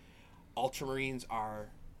 and Ultramarines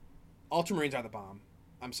are the bomb.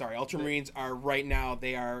 I'm sorry, Ultramarines are right now.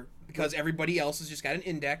 They are because everybody else has just got an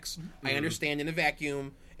index. I understand in a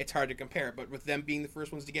vacuum it's hard to compare, but with them being the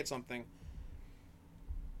first ones to get something,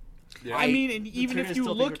 Yeah. I mean, and even train if is you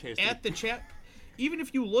still look finger tasty.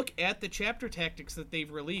 at the chapter tactics that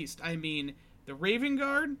they've released, I mean, the Raven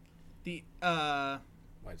Guard, the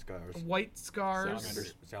White Scars. White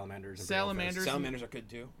Scars, Salamanders. Salamanders. Salamanders are good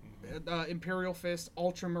too. Imperial Fist,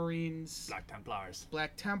 Ultramarines, Black Templars.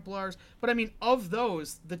 Black Templars. But I mean, of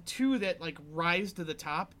those, the 2 that rise to the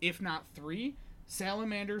top, if not 3,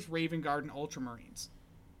 Salamanders, Raven Guard, and Ultramarines.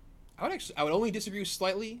 I would only disagree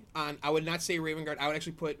slightly on. I would not say Raven Guard. I would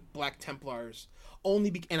actually put Black Templars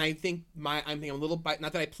and I think I'm a little biased.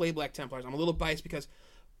 Not that I play Black Templars. I'm a little biased because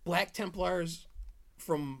Black Templars,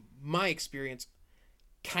 from my experience,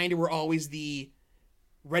 kind of were always the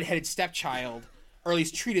redheaded stepchild, or at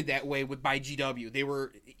least treated that way by GW.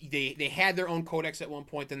 They had their own codex at one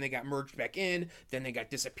point, then they got merged back in, then they got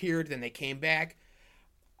disappeared, then they came back.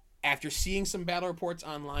 after seeing some battle reports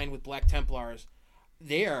online with Black Templars,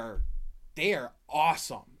 they are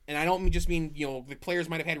awesome. And I don't just mean, the players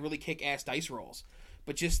might have had really kick-ass dice rolls,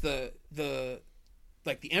 but just the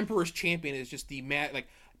Emperor's Champion is just the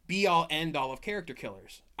be-all, end-all of character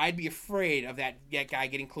killers. I'd be afraid of that guy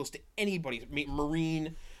getting close to anybody's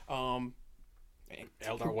Marine,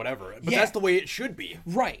 Eldar, whatever. But that's the way it should be.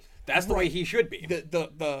 Right. That's the way he should be.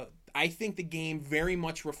 I think the game very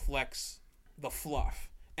much reflects the fluff.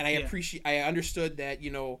 And I understood that,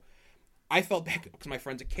 I felt bad because my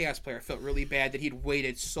friend's a Chaos player. I felt really bad that he'd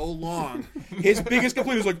waited so long. His biggest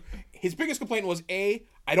complaint was I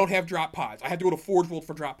don't have drop pods. I had to go to Forge World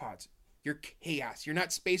for drop pods. You're Chaos. You're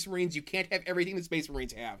not Space Marines. You can't have everything that Space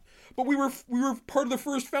Marines have. But we were part of the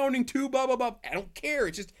first founding too, blah, blah, blah. I don't care.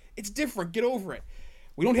 It's different. Get over it.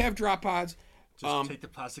 We don't have drop pods. Just take the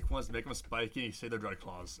plastic ones, make them spiky, say they're Dread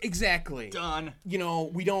Claws. Exactly. Done.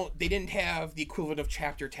 They didn't have the equivalent of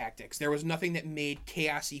chapter tactics. There was nothing that made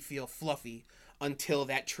Chaos-y feel fluffy until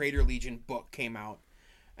that Traitor Legion book came out.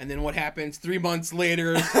 And then what happens? 3 months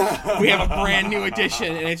later, we have a brand new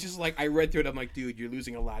edition. And it's just like, I read through it. I'm like, dude, you're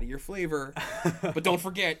losing a lot of your flavor. But don't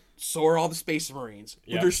forget, so are all the Space Marines.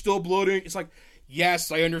 But they're still bloating. It's like,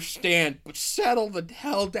 yes, I understand, but settle the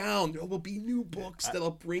hell down. There will be new books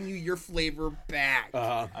that'll bring you your flavor back.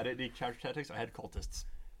 I didn't need chapter tactics. I had cultists.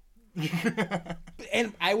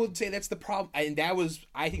 And I would say that's the problem. And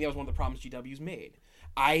I think that was one of the problems GW's made.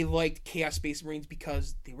 I liked Chaos Space Marines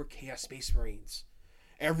because they were Chaos Space Marines.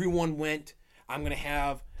 Everyone went, I'm going to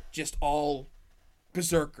have just all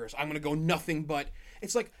berserkers. I'm going to go nothing but...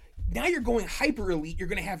 It's like, now you're going hyper elite. You're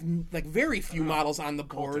going to have very few models on the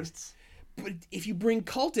board. Cultists. But if you bring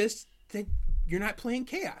cultists, then you're not playing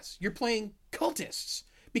Chaos. You're playing cultists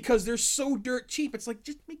because they're so dirt cheap. It's like,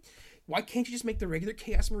 why can't you just make the regular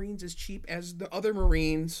Chaos Marines as cheap as the other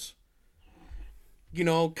Marines? Come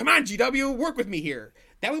on, GW, work with me here.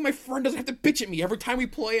 That way my friend doesn't have to bitch at me every time we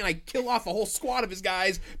play and I kill off a whole squad of his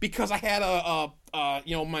guys because I had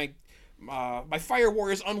my Fire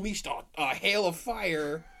Warriors unleashed a hail of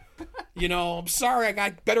fire. I'm sorry, I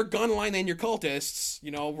got better gun line than your cultists.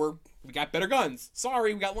 We got better guns.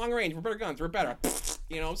 Sorry, we got long range. We're better guns. We're better.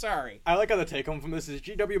 I'm sorry. I like how the take home from this is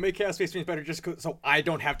GW make Chaos Space Marines better just so I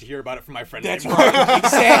don't have to hear about it from my friend That's anymore. right.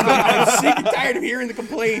 Exactly. I'm sick and tired of hearing the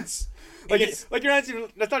complaints. That's not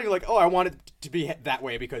even like, I want it to be that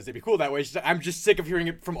way because it'd be cool that way. I'm just sick of hearing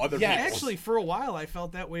it from other people. Actually, for a while, I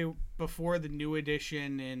felt that way before the new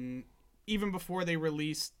edition and even before they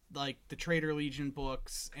released the Traitor Legion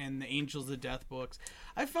books and the Angels of Death books.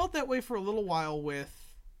 I felt that way for a little while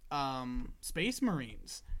with Space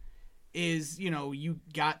Marines. You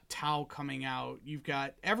got Tau coming out. You've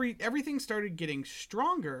got everything started getting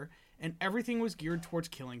stronger, and everything was geared towards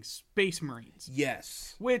killing Space Marines.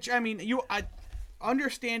 Yes. Which, I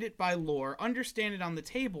understand it by lore, understand it on the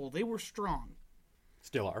table. They were strong.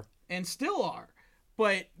 Still are. And still are.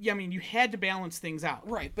 But, you had to balance things out.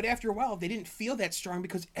 Right, but after a while, they didn't feel that strong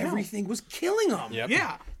because everything was killing them. Yep.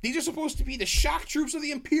 Yeah. These are supposed to be the shock troops of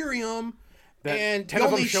the Imperium, and 10 the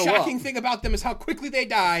of them only show shocking up. thing about them is how quickly they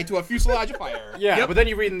die to a fuselage of fire. Yeah, but then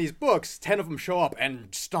you read in these books, 10 of them show up and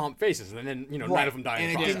stomp faces, and then 9 of them die in the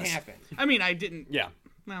and process. it didn't happen. I didn't. Yeah.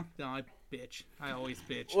 No, I bitch. I always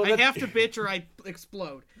bitch. Well, I have to bitch or I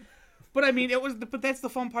explode. But but that's the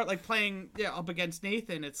fun part. Playing up against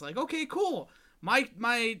Nathan. It's like, okay, cool. My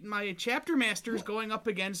chapter master's going up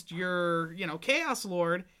against your Chaos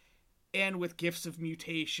Lord, and with Gifts of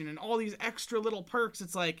Mutation and all these extra little perks,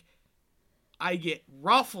 it's like I get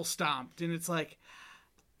ruffle stomped, and it's like,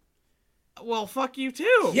 well, fuck you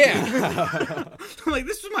too. Yeah.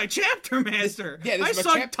 This is my chapter master. This I is my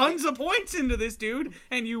sucked tons of points into this dude,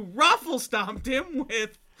 and you ruffle stomped him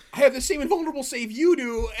with. I have the same invulnerable save you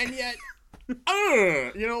do, and yet,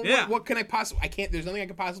 what can I possibly? I can't. There's nothing I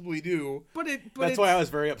can possibly do. That's why I was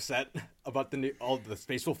very upset about all the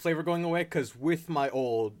Space Wolf flavor going away, because with my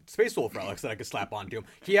old Space Wolf relics that I could slap onto him,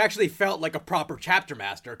 he actually felt like a proper chapter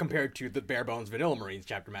master compared to the bare bones Vanilla Marines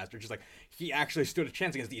chapter master. Just he actually stood a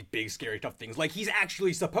chance against these big, scary, tough things, like he's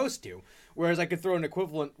actually supposed to. Whereas I could throw an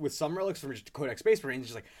equivalent with some relics from just Codex Space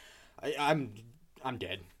Marines, just I'm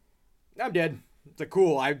dead. I'm dead. It's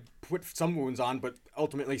cool, I put some wounds on, but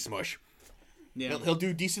ultimately smush. Yeah. He'll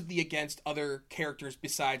do decently against other characters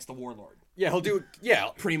besides the Warlord. Yeah, he'll do. Yeah,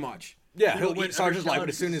 pretty much. Yeah, he'll eat Sergeant's life, but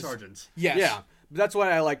as soon as Sergeants. Yes. Yeah, but that's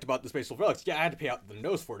what I liked about the Space Wolf relics. Yeah, I had to pay out the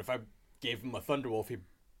nose for it. If I gave him a Thunderwolf, he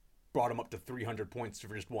brought him up to 300 points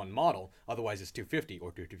for just one model. Otherwise, it's 250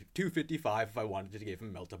 or 255 if I wanted to give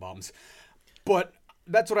him Melta Bombs. But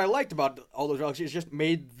that's what I liked about all those relics. It just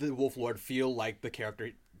made the Wolf Lord feel like the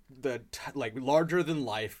character, larger than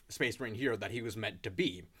life Space Marine hero that he was meant to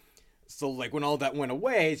be. So, like, when all that went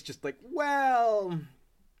away, it's just like, well...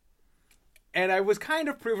 And I was kind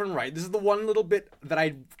of proven right. This is the one little bit that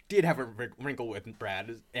I did have a wrinkle with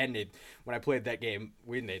Brad and Nathan when I played that game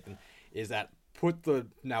with Nathan, is that put the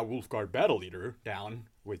now Wolfguard Battle Leader down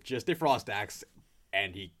with just a Frost Axe,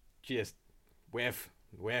 and he just whiff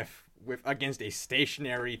against a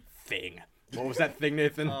stationary thing. What was that thing,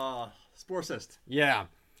 Nathan? Spore Cyst. Yeah.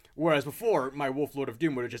 Whereas before, my Wolf Lord of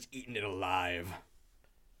Doom would have just eaten it alive.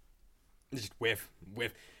 Just whiff.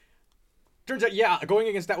 Turns out, yeah, going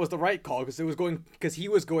against that was the right call because he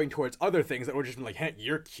was going towards other things that were just like, hey,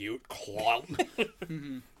 you're cute, clomp.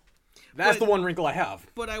 That's the one wrinkle I have.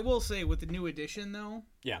 But I will say, with the new edition, though,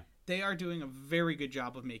 Yeah. they are doing a very good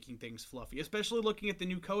job of making things fluffy, especially looking at the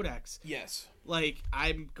new codex. Yes. Like,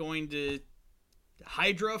 I'm going to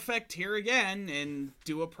Hydra effect here again and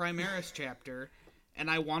do a Primaris chapter, and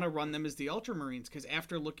I want to run them as the Ultramarines, because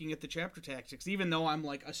after looking at the chapter tactics, even though I'm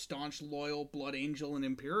like a staunch, loyal Blood Angel and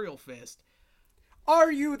Imperial Fist,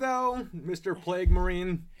 Are you, though, Mr. Plague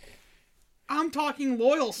Marine? I'm talking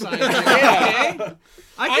loyal side. Okay?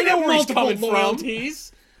 I can know have where he's multiple coming from.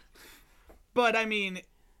 loyalties. But, I mean,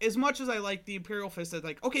 as much as I like the Imperial Fist, it's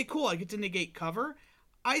like, okay, cool, I get to negate cover.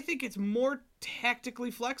 I think it's more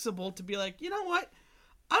tactically flexible to be like, you know what?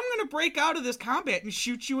 I'm going to break out of this combat and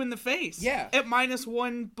shoot you in the face. Yeah. At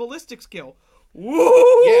 -1 ballistic skill.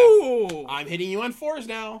 Woo! Yeah. I'm hitting you on 4s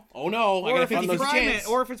now. Oh no, I Or got a if, it's 50-50 chance.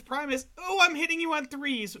 or if it's Primus, oh, I'm hitting you on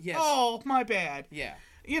 3s. Yes. Oh, my bad. Yeah.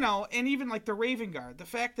 You know, and even like the Raven Guard, the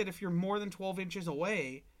fact that if you're more than 12 inches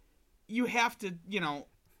away, you have to, you know...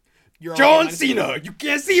 You're John already- Cena, you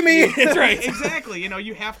can't see me! That's right. Exactly. You know,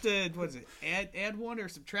 you have to, what is it, add 1 or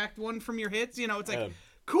subtract 1 from your hits? You know, it's like, Yeah.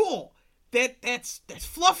 cool. That's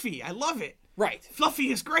fluffy. I love it. Right.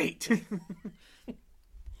 Fluffy is great.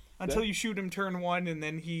 Until you shoot him turn 1 and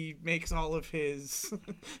then he makes all of his...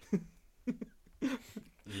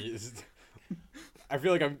 Yes. I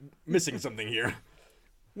feel like I'm missing something here.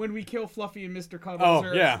 When we kill Fluffy and Mr. Cuddles, Oh,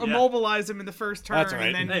 or yeah. immobilize him in the first turn, That's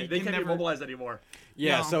right. and then Hey, he they can can't never... be immobilized anymore.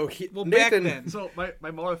 Yeah, No. so Well, Nathan... back then. So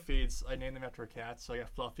my Mara feeds, I named them after cats. So I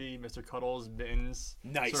got Fluffy, Mr. Cuddles, Mittens,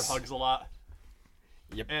 Nice. Sir Hugs a lot,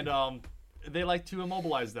 Yep. and they like to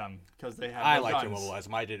immobilize them because they have. I no like to guns. immobilize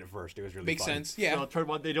them. I did it first. It was really Makes fun. sense. Yeah. So turn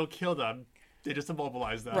 1, they don't kill them; they just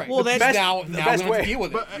immobilize them. Right. Well, But that's- now the we best have way. to deal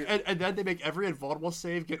with it. But and then they make every invulnerable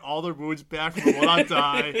save, get all their wounds back, but will not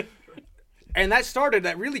die. And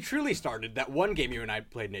that really truly started that one game you and I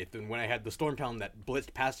played, Nathan, when I had the Stormtown that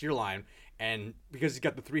blitzed past your line, and because he's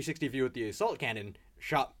got the 360 view with the assault cannon,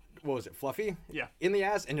 shot, what was it, Fluffy? Yeah. In the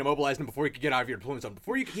ass, and immobilized him before he could get out of your deployment zone,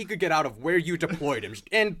 before he could get out of where you deployed him.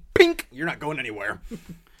 And pink, you're not going anywhere.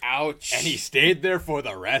 Ouch. And he stayed there for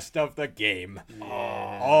the rest of the game.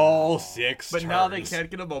 All 6 But turns. now they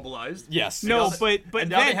can't get immobilized. Yes. No, yes. but and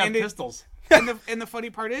now they then have pistols. and the funny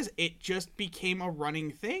part is, it just became a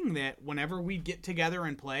running thing that whenever we get together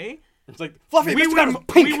and play, It's like, Fluffy, we Mr. would Cuddles,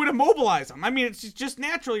 pink! we would immobilize them. I mean, it's just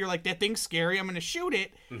natural. You're like, that thing's scary. I'm going to shoot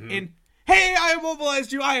it, Mm-hmm. and hey, I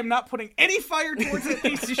immobilized you. I am not putting any fire towards that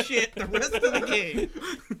piece of shit the rest of the game.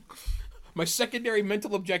 My secondary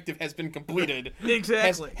mental objective has been completed.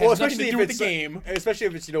 Exactly. Has nothing to do with the game. Especially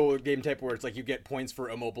if it's, a game type where it's like you get points for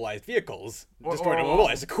immobilized vehicles. Destroyed or-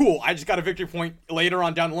 immobilized. Cool, I just got a victory point later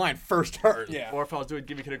on down the line, first turn. Yeah. Or if I was doing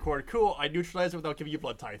gimmick and accord, cool, I neutralize it without giving you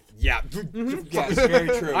blood tithe. Yeah. Yes, very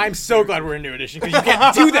true. I'm so glad we're in new edition, because you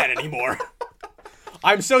can't do that anymore.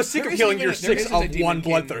 I'm so sick There of isn't killing even your a- there 6 isn't a of one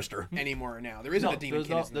Demonkin Bloodthirster. anymore now. There isn't No, a Demon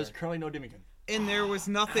King. there's currently no Demonkin. And there was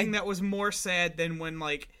nothing that was more sad than when,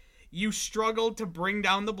 like, you struggled to bring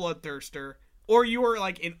down the Bloodthirster, or you were,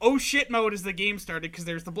 like, in oh shit mode as the game started because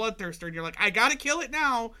there's the Bloodthirster, and you're like, I gotta kill it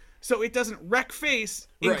now so it doesn't wreck face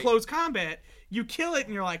in Right. close combat. You kill it,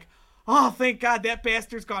 and you're like, oh, thank God that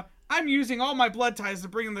bastard's gone. I'm using all my blood ties to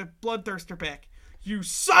bring the Bloodthirster back. You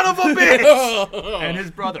son of a bitch! And his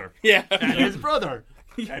brother. Yeah. And his brother.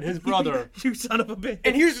 And his brother. You son of a bitch.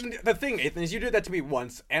 And here's the thing, Nathan, is you did that to me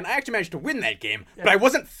once, and I actually managed to win that game, but I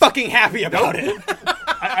wasn't fucking happy about it.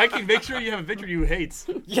 I can make sure you have a victory you hate.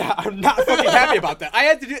 Yeah, I'm not fucking happy about that. I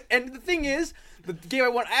had to do, and the thing is, the game I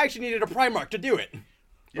won, I actually needed a Primarch to do it.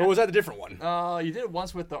 Or was that a different one? You did it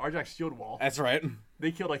once with the Arjax shield wall. That's right.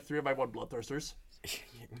 They killed like 3 of my 1 Bloodthirsters.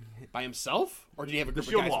 By himself? Or did he have a group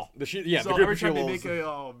Shield of guys? wall. The So group every of time they shields.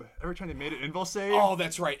 make every time they made an invul save, Oh,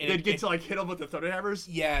 that's right. And they'd get to like hit them with the thunder hammers.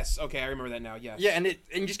 Yes. Okay, I remember that now. Yes. Yeah,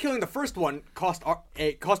 and just killing the first one cost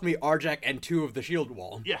me Arjak and 2 of the shield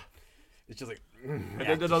wall. Yeah. It's just like, And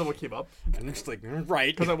then another one came up and it's like,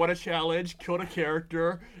 right. because I won a challenge, killed a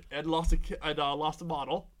character, and lost a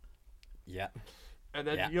model. Yeah. And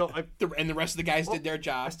then Yeah. And the rest of the guys did their I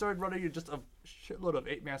job. started running just a shitload of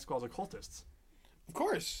 8-man squads of cultists. Of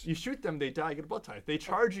course. You shoot them, they die, I get a blood type. They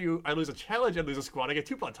charge you, I lose a challenge, I lose a squad, I get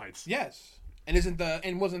 2 blood types. Yes. And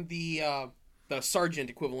wasn't the sergeant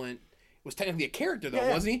equivalent was technically a character though,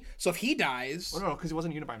 Yeah. wasn't he? So if he dies, Well, no, because he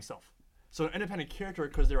wasn't a unit by himself. So an independent character,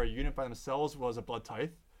 because they're a unit by themselves, was a blood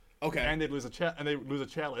type. okay. And they lose a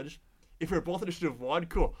challenge. If you're both initiative 1,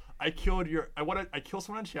 cool. I killed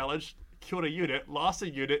someone on challenge, killed a unit, lost a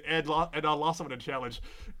unit, and lost someone in challenge.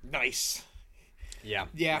 Nice. Yeah.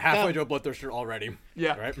 Yeah, Halfway that- to a Bloodthirster already.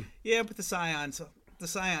 Yeah. Right? Yeah, but the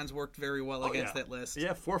Scions worked very well against that list.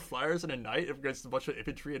 Yeah, 4 flyers and a knight against a bunch of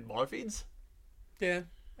infantry and Morphines. Yeah,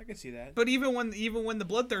 I can see that. But even when the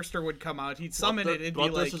Bloodthirster would come out, he'd summon it. It'd be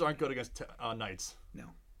like, Bloodthirsters aren't good against knights. no.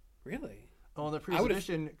 Really? Oh, in the previous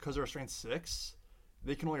edition, because they're strength 6,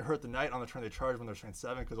 they can only hurt the knight on the turn they charge when they're strength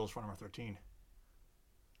 7 because those front armor 13.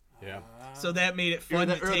 Yeah. So that made it fun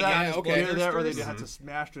to Either take that, out okay. Either that, or they Bloodthirsters. had to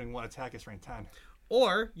smash doing 1 attack at strength 10.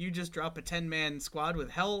 Or you just drop a 10-man squad with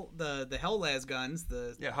the Hell Las guns,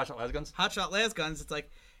 the Yeah, hotshot lasguns. Hotshot Las guns. It's like,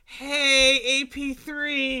 hey,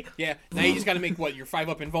 AP3. Yeah. Now you just got to make your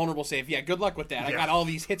 5-up invulnerable save. Yeah. Good luck with that. I Yeah. got all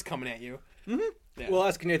these hits coming at you. Well,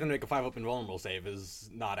 asking Nathan to make a 5-up invulnerable save is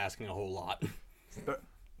not asking a whole lot.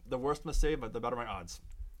 The worse my save, but the better my odds.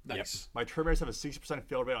 Nice. My Terminators have a 60%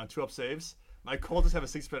 fail rate on 2-up saves. My Cultists have a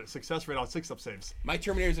 6% success rate on 6-up saves. My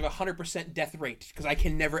Terminators have a 100% death rate because I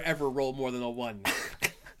can never ever roll more than a 1.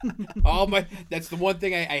 That's the one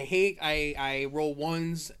thing I hate. I roll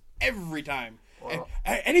 1s every time. Well-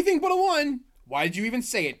 Anything but a 1. Why did you even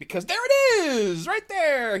say it? Because there it is, right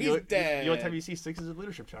there. He's dead. You know what time you see 6s in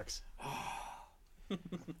leadership checks?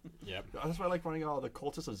 Yep. That's why I like running all the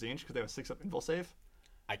Cultists of Zinj because they have a 6-up invul save.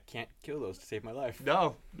 I can't kill those to save my life.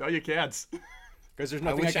 No, you can't. Because there's I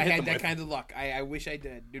nothing I, wish I can hit had them that with. kind of luck. I wish I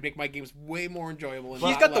did. It'd make my games way more enjoyable. And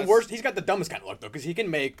He's a got lot the less- worst. He's got the dumbest kind of luck though, because he can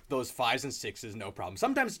make those 5s and 6s no problem.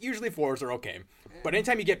 Sometimes, usually 4s are okay, but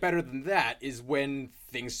anytime you get better than that is when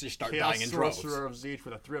things just start Chaos dying in droves. Sorcerer of Zinj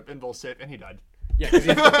with a 3-up invul save, and he died. Yeah, 'cause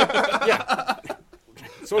yeah.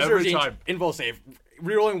 Sorcerer Every Zinj, time. invul save,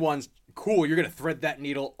 rerolling 1s. Cool, you're gonna thread that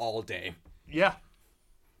needle all day. Yeah.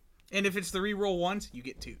 And if it's the reroll 1s, you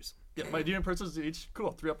get 2s. Yeah, my Demon Prince of Zinj,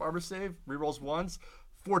 cool. 3-up armor save, rerolls 1s,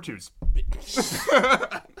 4 2s.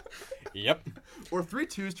 Yep. Or 3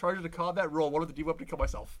 2s, charge to combat, roll 1 with the D-weapon to kill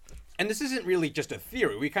myself. And this isn't really just a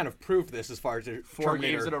theory. We kind of proved this as far as the 4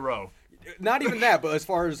 Terminator. games in a row. Not even that, but as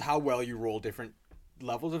far as how well you roll different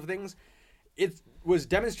levels of things, it was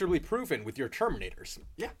demonstrably proven with your Terminators.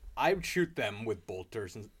 Yeah. I would shoot them with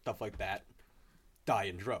bolters and stuff like that, die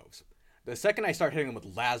in droves. The second I start hitting them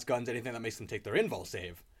with las guns, anything that makes them take their invul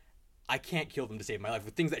save, I can't kill them to save my life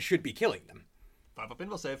with things that should be killing them. 5-up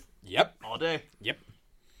invul save. Yep. All day. Yep.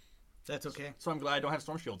 That's okay. So I'm glad I don't have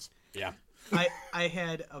storm shields. Yeah. I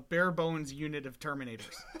had a bare bones unit of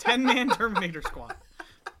Terminators. 10-man Terminator squad.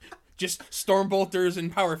 Just storm bolters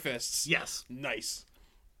and power fists. Yes. Nice.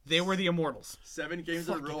 They were the Immortals. 7 games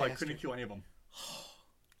in a row, I bastard. couldn't kill any of them.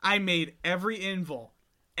 I made every invul,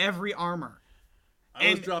 every armor. I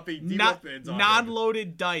was and dropping D not weapons on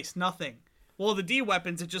non-loaded dice, nothing. Well, the D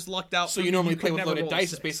weapons, it just lucked out. So for you me. normally could play with never loaded roll a dice is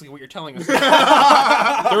 6. basically what you're telling us.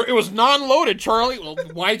 It was non-loaded, Charlie. Well,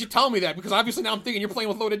 why did you tell me that? Because obviously now I'm thinking you're playing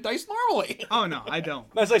with loaded dice normally. Oh no, I don't.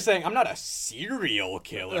 That's like saying, I'm not a serial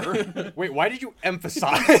killer. Wait, why did you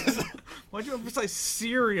emphasize? Why'd you emphasize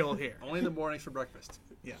cereal here? Only in the mornings for breakfast.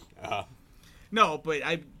 Yeah. No, but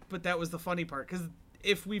that was the funny part, because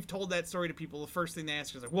if we've told that story to people, the first thing they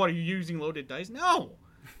ask is like, "What, are you using loaded dice?" No.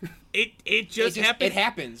 It just happened. It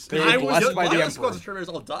happens. They I were was- blessed by the The Emperor. squads of Terminators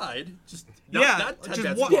all died. Just Yeah, not just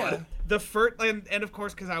 10 one. squad. The first, and of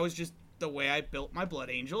course, because I was just the way I built my Blood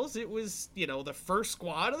Angels, it was the first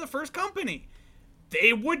squad of the first company.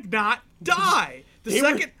 They would not die. The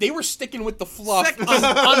second, They were sticking with the fluff, Second-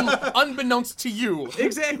 unbeknownst to you.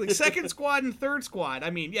 exactly, second squad and third squad. I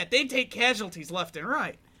mean, yeah, they take casualties left and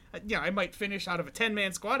right. I might finish out of a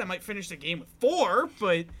 10-man squad. I might finish the game with 4,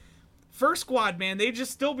 but first squad, man, they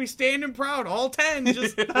just still be standing proud. All 10,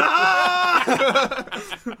 just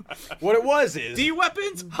What it was is D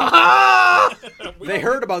weapons. they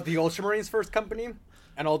heard about the Ultramarines first company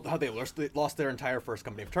and how they lost their entire first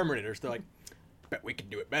company of Terminators. They're like, bet we can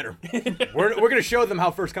do it better. we're going to show them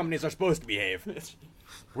how first companies are supposed to behave.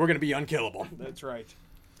 We're going to be unkillable. That's right.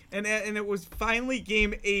 And it was finally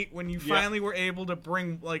game 8 when you finally were able to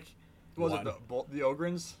bring, like, What was One. it the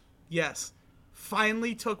Ogrins? yes,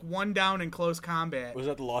 finally took one down in close combat. Was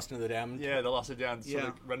that the Lost into the Damned? Yeah, they lost it down. So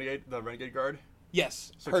Yeah. the Renegade Guard.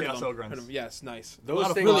 Yes. So heard Chaos of them. Ogrins. Heard of them. Yes, nice. Those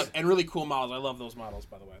of things. Really, and really cool models. I love those models,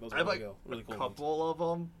 by the way. Those are I have really like cool. Really cool a ones. couple of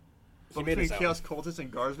them. But made between his own. Chaos Cultists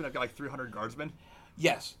and Guardsmen, I've got like 300 Guardsmen.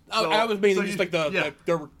 Yes, So- I was mainly so just you- like yeah.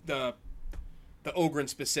 the Ogryn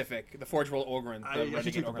specific, the Forge World Ogryn. I the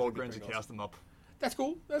should take the Renegade Ogryn would be Bogrins and pretty cast awesome. them up. That's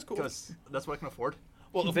cool. That's cool. Because that's what I can afford.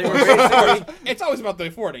 Well, of They were course, basically- it's always about the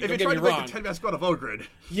affording. If Don't you're get trying me to wrong. make a 10-man squad of Ogrid,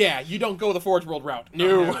 Yeah, you don't go the Forge World route.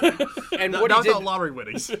 No. And that what he was did, not lottery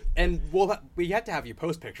winnings. and we had to have you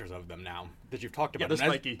post pictures of them now that you've talked Yeah, about. they're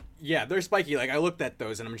And spiky. Yeah, they're spiky. Like I looked at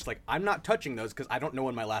those and I'm just like, I'm not touching those because I don't know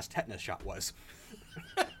when my last tetanus shot was.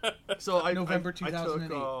 So November I took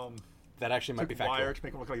 2008. That actually might be took wire factual. to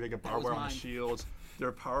make them look like they get barbed was wire on the mine. shields.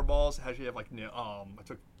 Their power balls actually have like I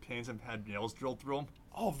took pins and had nails drilled through them.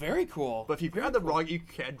 Oh, very cool. But if you grab them wrong, you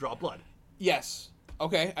can draw blood. Yes.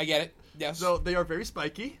 Okay, I get it. Yes. So they are very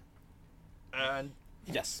spiky, and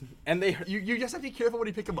Yes, and they you just have to be careful when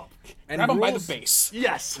you pick them up. and grab them by the rules- base.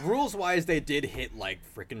 Yes. Rules wise, they did hit like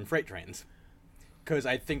freaking freight trains. Because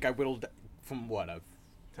I think I whittled from what a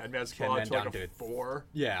 10-man squad man to like down a to 4.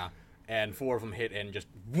 yeah, and 4 of them hit and just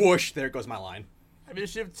whoosh, there goes my line. I mean,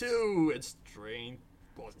 shift 2, it's strain.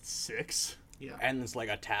 What was it, 6? Yeah. And it's like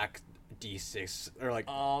attack D6 or like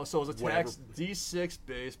So it was Whatever. attacks D6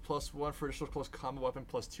 base, +1 for additional close combat weapon,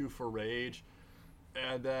 +2 for rage,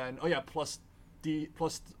 and then plus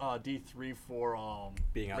D3 for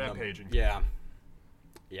being rampaging. Yeah,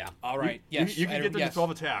 yeah, All right. Yes. You can get them yes. to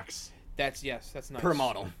 12 attacks. That's nice. per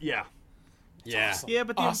model. Yeah. Yeah, awesome. Yeah,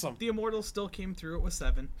 but Awesome. the Immortals still came through it with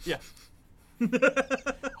 7. Yeah.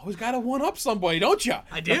 Always gotta one up somebody, don't you?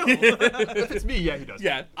 I do. If it's me, yeah, he does.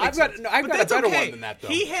 Yeah. I've got a better one than that though.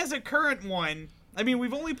 He has a current one. I mean,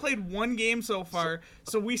 we've only played one game so far,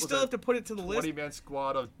 so we still that have to put it to the list. 20-man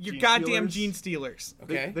squad of Your Gene goddamn Stealers. Gene Stealers.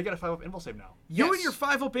 Okay. They got a 5-up invul save now. You Yes. and your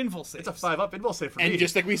 5-up invul saves. It's a 5-up invul save for me. And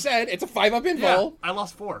just like we said, it's a 5-up yeah, invul. I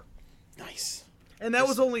lost 4. Nice. And that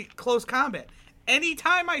was only close combat.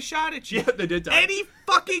 Anytime I shot at you, Yeah, they did die. any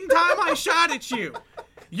fucking time I shot at you,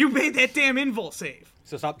 you made that damn invul save.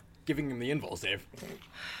 So stop giving him the invul save.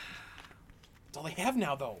 That's all they have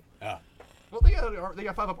now, though. Well, they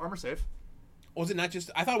got 5-up armor save. Was it not just?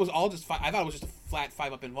 I thought it was all just. I thought it was just a flat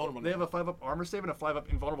 5-up invulnerable. They have a 5-up armor save and a 5-up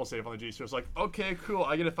invulnerable save on the G. So it's like, okay, cool,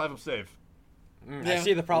 I get a 5-up save. I Yeah.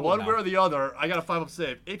 see the problem One now. way or the other, I got a 5-up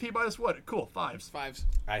save. AP minus what? Cool, 5s. 5s.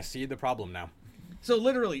 I see the problem now. So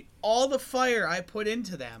literally, all the fire I put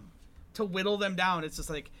into them to whittle them down, it's just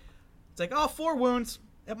like, oh, 4 wounds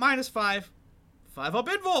at -5, 5-up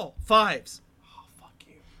invul, 5s. Oh fuck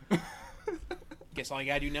you. Guess all you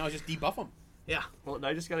gotta do now is just debuff them. Yeah, Well, now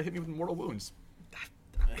you just gotta hit me with mortal wounds.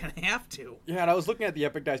 I'm gonna have to. Yeah, and I was looking at the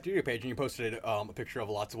Epic Die Studio page, and you posted a picture of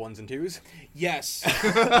lots of 1s and 2s. Yes.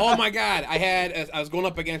 Oh my god. I was going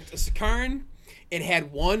up against a Sicaran. It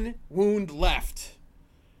had 1 wound left.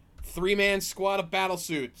 3-man squad of battle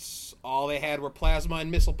suits. All they had were plasma and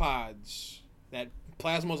missile pods. That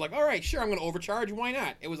plasma was like, all right, sure, I'm going to overcharge. Why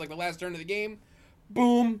not? It was like the last turn of the game.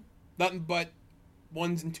 Boom. Nothing but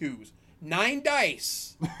 1s and 2s. 9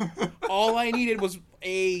 dice. All I needed was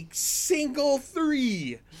a single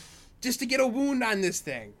 3 just to get a wound on this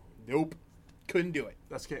thing. Nope. Couldn't do it.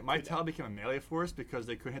 That's okay. My town became a melee force because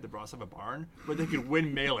they couldn't hit the broadside of a barn, but they could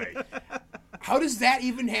win melee. How does that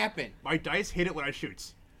even happen? My dice hit it when I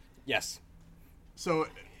shoot. Yes. So,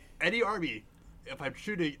 any army, if I'm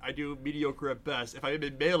shooting, I do mediocre at best. If I'm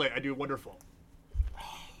in melee, I do wonderful.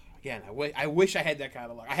 Again, I wish I had that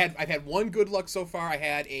kind of luck. I've had 1 good luck so far. I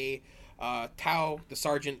had a Tau, the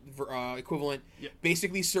sergeant equivalent, Yep.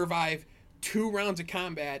 basically survive 2 rounds of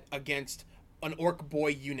combat against an orc boy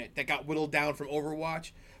unit that got whittled down from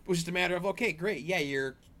Overwatch. It was just a matter of, okay, great,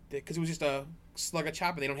 yeah, because it was just a slug of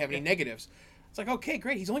chopper. They don't have any negatives. It's like, okay,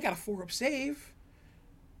 great. He's only got a 4-up save.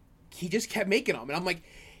 He just kept making them, and I'm like,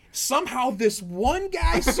 somehow this one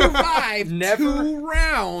guy survived Never- 2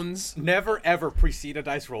 rounds. Never ever precede a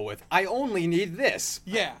dice roll with, I only need this.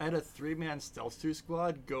 Yeah. I had a 3-man stealth 2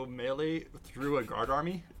 squad go melee through a guard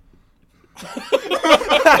army. And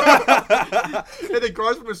the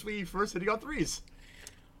guardsmen were swinging first, hitting on 3s.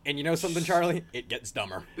 And you know something, Charlie? It gets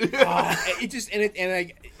dumber. It just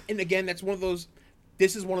and again, that's one of those.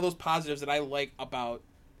 This is one of those positives that I like about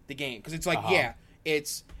the game because it's like, yeah,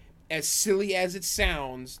 it's as silly as it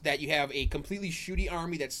sounds that you have a completely shooty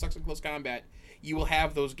army that sucks in close combat. You will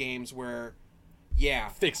have those games where, yeah,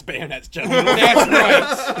 Fixed bayonets, gentlemen.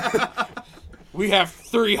 that's right. We have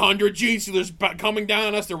 300 Gene Stealers coming down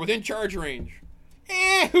on us. They're within charge range.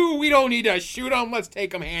 We don't need to shoot them. Let's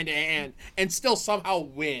take them hand to hand and still somehow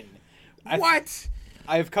win. What?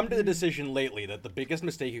 I've come to the decision lately that the biggest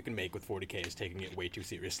mistake you can make with 40K is taking it way too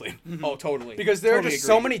seriously. Oh, totally. Because there Totally are just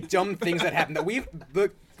so agree. many dumb things that happen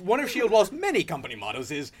that one of Shield Wall's many company mottos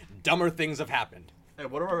is dumber things have happened.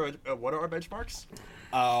 And what are our benchmarks?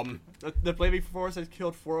 The Flaming Force has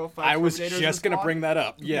killed 405. I was Terminators just in gonna spawn. bring that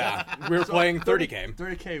up. Yeah, we were playing 30K.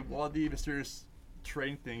 30K. One of the mysterious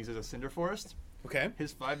terrain things is a Cinder Forest. Okay.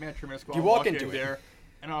 His 5-man Terminator squad You walk into it. there,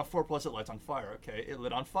 and on a 4+ it lights on fire. Okay, it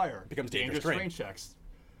lit on fire. Becomes dangerous terrain. checks.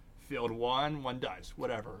 Failed one dies.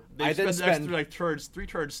 Whatever. I They then spend the spend- next three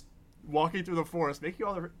turns walking through the forest, making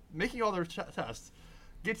all their tests.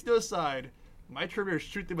 Get to the other side. My Terminator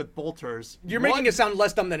shoot them with bolters. You're One- making it sound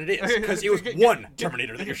less dumb than it is, because it was one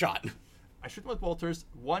Terminator that you shot. I shoot them with bolters.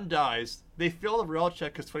 One dies. They fail the rail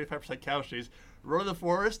check because 25% casualties. Run in the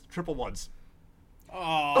forest. Triple ones.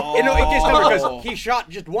 Oh. You know, it gets dumber because he shot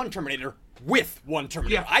just one Terminator with one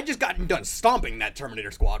Terminator. Yeah. I just got done stomping that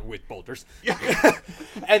Terminator squad with bolters.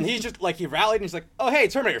 And he's just like, he rallied and he's like, oh, hey,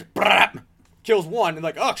 Terminator. Brap! Kills one and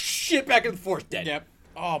like, oh, shit, back in the forest, dead. Yep.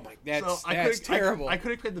 Oh my, that's I that's couldn't- terrible. I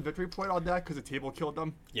couldn't claim the victory point on that because the table killed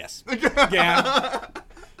them. Yes. yeah.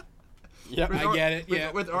 Yep. I get it, With,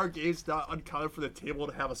 yeah. with our games not uncommon for the table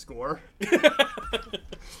to have a score.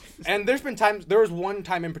 And there was one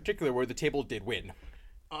time in particular where the table did win.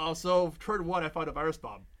 So turn 1, I found a virus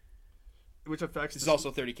bomb, which affects. This is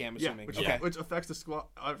also 30K, I'm yeah, assuming. which, Okay. which affects the squad,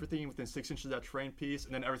 everything within 6 inches of that terrain piece,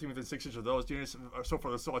 and then everything within 6 inches of those units, so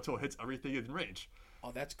forth and so on, until it hits everything in range.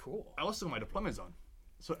 Oh, that's cool. I also in my deployment zone,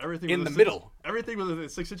 so everything In within the middle. everything within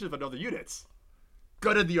 6 inches of another units.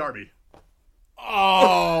 Gutted the army.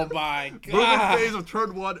 Oh my Movement god. phase of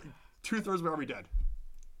turn 1, 2/3 of my army dead.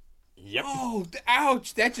 Yep. Oh,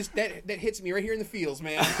 ouch! That just that hits me right here in the feels,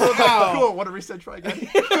 man. Cool. Wow. Want to reset? Try again.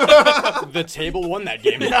 The table won that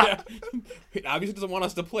game. It obviously doesn't want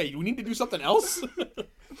us to play. Do we need to do something else?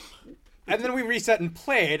 And then we reset and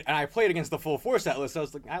played, and I played against the full force atlas. So I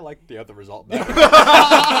was like, I like the other result better.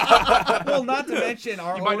 Well, not to mention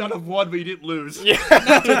our You might own, not have won, but you didn't lose.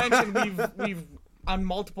 not to mention we've on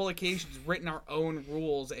multiple occasions written our own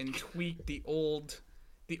rules and tweaked the old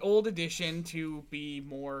edition to be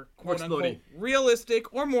more quote unquote explodey.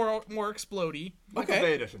 realistic or more explodey. Michael Okay.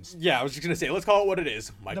 Bay editions. Yeah, I was just gonna say, let's call it what it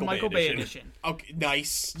is. The Michael Bay edition. Okay,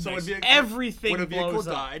 nice. So nice. Everything when a vehicle blows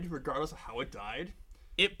up. died, regardless of how it died,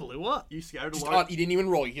 It blew up. you scattered a Just large. you didn't even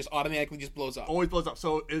roll. You just automatically just blows up. Always blows up.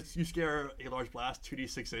 So it's you scare a large blast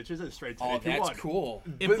 2d6 inches and it's straight to Oh, 2-1. that's cool.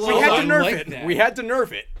 It But blows we had up. to nerf like it. that. We had to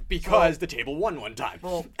nerf it because the table won one time.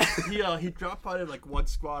 Well, he drop potted like one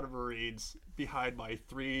squad of Marines behind my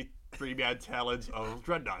three-man talons of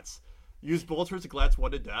dreadnoughts. Use bolters to glance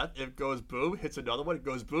one to death. It goes boom, hits another one. It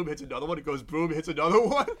goes boom, hits another one. It goes boom, hits another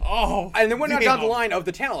one. Oh, And then went down the damn. line of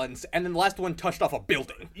the talons, and then the last one touched off a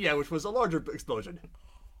building. Yeah, which was a larger explosion.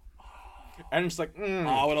 And it's like, Oh,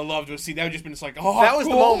 I would have loved to see that. Would just been just like, oh, that was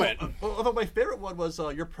the cool. moment. Although my favorite one was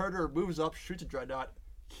your predator moves up, shoots a dreadnought,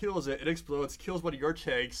 kills it, it explodes, kills one of your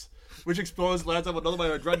tanks, which explodes, lands on another one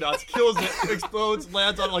of your dreadnoughts, kills it, explodes,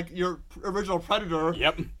 lands on like your original predator.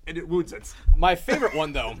 Yep. And it wounds it. My favorite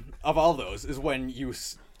one, though, of all those, is when you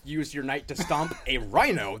used your knight to stomp a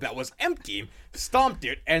rhino that was empty, stomped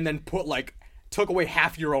it, and then took away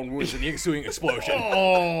half your own wounds in the ensuing explosion.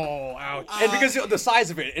 Oh, ouch. And because of the size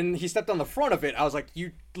of it, and he stepped on the front of it, I was like,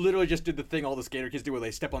 you literally just did the thing all the skater kids do where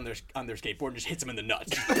they step on their skateboard and just hits them in the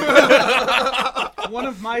nuts. One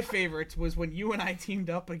of my favorites was when you and I teamed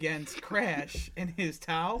up against Crash and his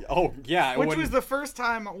Tau. Oh, yeah. Which when- was the first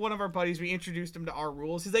time one of our buddies, we introduced him to our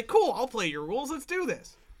rules. He's like, cool, I'll play your rules. Let's do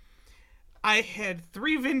this. I had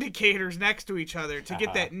 3 Vindicators next to each other to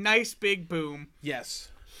get that nice big boom. Yes.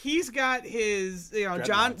 He's got his,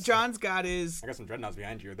 Dreadnoughts. John's got his, I got some dreadnoughts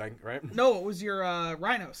behind you, right? no, it was your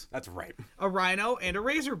rhinos. That's right. A rhino and a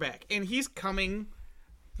razorback. And he's coming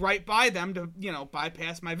right by them to,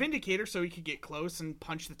 bypass my Vindicator so he could get close and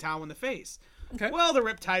punch the Tau in the face. Okay. Well, the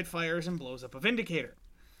Riptide fires and blows up a Vindicator.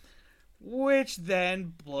 Which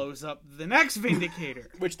then blows up the next Vindicator.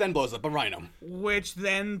 Which then blows up a rhino. Which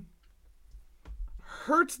then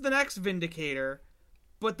hurts the next Vindicator,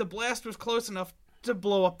 but the blast was close enough to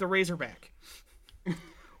blow up the Razorback.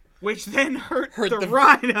 Which then hurt the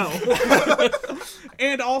Rhino.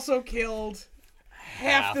 And also killed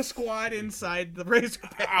half the squad inside the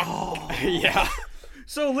Razorback. Yeah.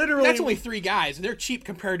 So literally... That's only 3 guys, and they're cheap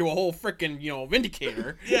compared to a whole freaking,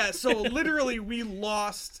 Vindicator. Yeah, so literally we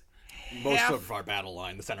lost... Most of our battle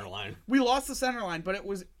line, the center line. We lost the center line, but it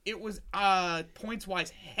was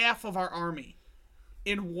points-wise half of our army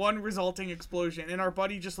in one resulting explosion. And our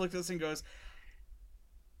buddy just looked at us and goes...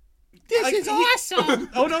 This is awesome!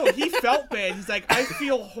 Oh no, he felt bad. He's like, I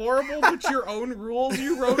feel horrible, but your own rules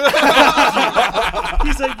you wrote.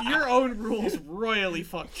 He's like, your own rules royally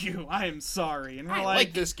fucked you. I am sorry. And we're I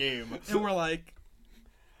like this game. and we're like,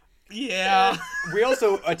 yeah. We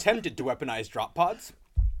also attempted to weaponize drop pods.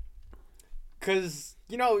 Because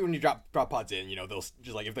you know when you drop pods in, you know they'll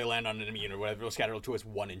just like if they land on an enemy unit or whatever, they'll scatter to us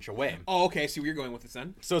 1 inch away. Oh, okay. See where you're going with this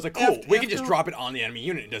then. So it's like cool. We can just after- drop it on the enemy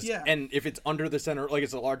unit, and, and if it's under the center, like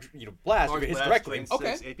it's a large blast, if it hits directly.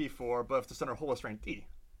 Okay. AP4, but if the center hole is strength D.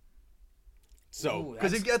 So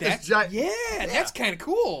Because you get this giant. Yeah, that's kind of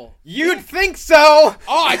cool. you'd think so.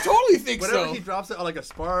 Oh, I totally think Whenever so. he drops it on like a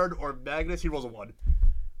Spartan or Magnus, he rolls a 1.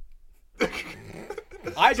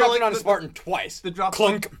 I dropped like, it on a the- Spartan twice. The drop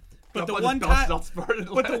Clunk. But the drop one just bounces time- off Spartan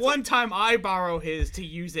and But the lands. one time I borrow his to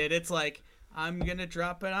use it, it's like, I'm gonna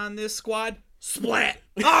drop it on this squad. Splat!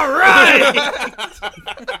 Alright!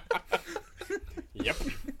 Yep.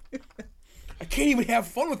 I can't even have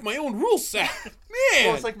fun with my own rule set. Man.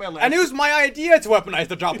 Well, it's like my last. And it was my idea to weaponize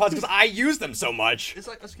the drop pods because I use them so much. It's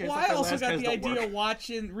like, okay, Well, it's like I my also last got cans the don't idea work.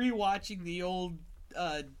 of rewatching the old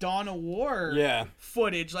Dawn of War Yeah.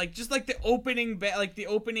 footage, like just like the opening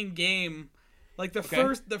game, like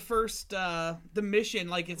the mission,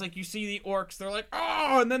 like it's like you see the orcs, they're like,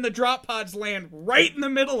 oh, and then the drop pods land right in the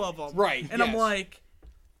middle of them, Right, and I'm yes. like,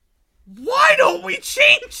 why don't we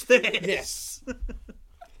change this? Yes.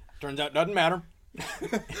 Turns out it doesn't matter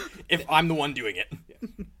if I'm the one doing it.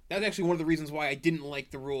 That's actually one of the reasons why I didn't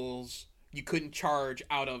like the rules. You couldn't charge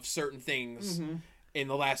out of certain things in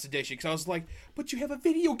the last edition because I was like, but you have a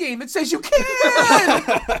video game that says you can,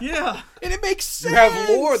 Yeah. and it makes sense. You have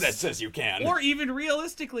lore that says you can. Or even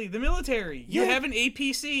realistically, the military. You Yeah. have an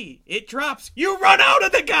APC. It drops. You run out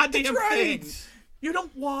of the goddamn That's right. thing. You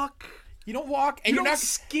don't walk. You don't walk, and You you're don't not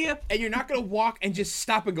skip. and you're not gonna walk and just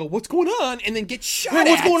stop and go, "What's going on?" and then get shot. Hey,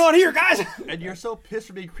 what's at. going on here, guys? And you're so pissed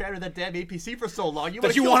for being crowded in that damn APC for so long.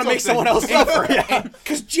 That you want to make someone else suffer. Yeah.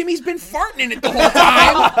 Because Jimmy's been farting in it the whole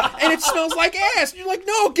time, and it smells like ass. And you're like,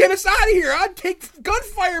 "No, get us out of here! I'd take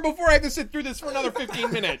gunfire before I have to sit through this for another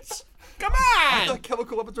 15 minutes." Come I on. thought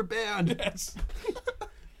chemical weapons are banned. Yes.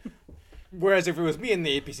 Whereas if it was me in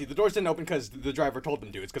the APC, the doors didn't open because the driver told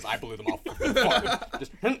them to. It's because I blew them off.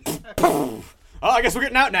 Just, oh, I guess we're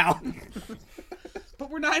getting out now. But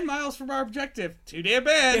we're 9 miles from our objective. Too damn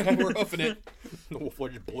bad. We're hoofing it. The Wolf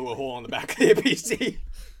Lord just blew a hole in the back of the APC.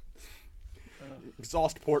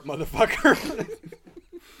 Exhaust port, motherfucker.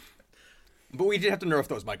 But we did have to nerf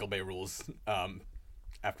those Michael Bay rules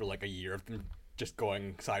after like a year of them just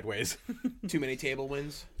going sideways. Too many table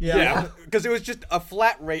wins. Yeah, because it was just a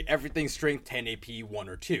flat rate, everything strength 10 AP 1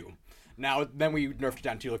 or 2. Now then we nerfed it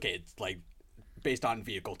down to okay, it's like based on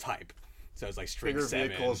vehicle type, so it's like strength Bigger 7.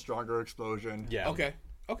 vehicles, stronger explosion. Yeah. Okay.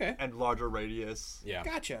 Okay. And larger radius. Yeah.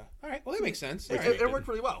 Gotcha. All right. Well, that makes sense. All It, right. it worked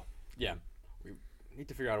really well. Yeah. We need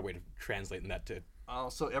to figure out a way to translate that to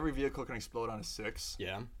So every vehicle can explode on a 6.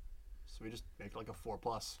 yeah. So we just make like a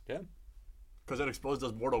 4+. Yeah. Because it explodes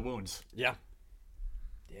those mortal wounds. Yeah.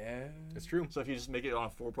 Yeah. It's true. So if you just make it on a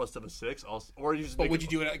 4+ of a 6, or you just But make would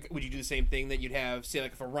it, you do it? Would you do the same thing that you'd have? Say,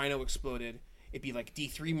 like if a rhino exploded, it'd be like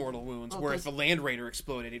D3 mortal wounds. Well, where if a that's- Land Raider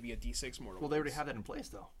exploded, it'd be a D6 mortal. Well, they already wounds. have that in place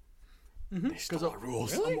though. They stole our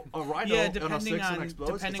rules. Really? A rhino Yeah, on a depending 6 on- and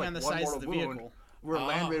explodes, depending it's like on the one size of mortal the wound, vehicle. Where Ah.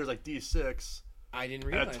 Land Raider's like D6, I didn't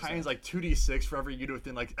and realize a Titan's that. like 2D6 for every unit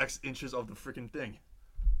within like X inches of the freaking thing.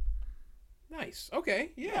 Nice.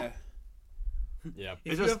 Okay. Yeah. Yeah.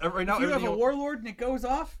 It's If just you have, right now if you have a everything- warlord and it goes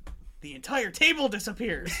off, the entire table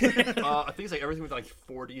disappears. I think it's like everything with like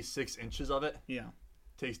 4D6 inches of it Yeah.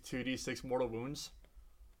 takes 2D6 mortal wounds.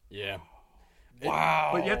 Yeah.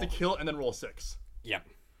 Wow. But you have to kill and then roll 6. Yeah.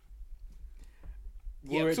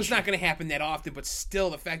 Yeah, so it's not going to happen that often, but still,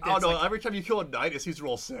 the fact that Oh it's no! like, Every time you kill a knight, it seems to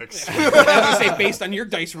roll 6. I was going to say based on your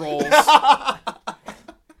dice rolls.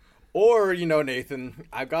 Or, you know, Nathan,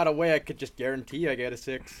 I've got a way I could just guarantee I get a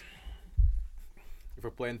 6. If we're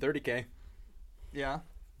playing 30k. Yeah.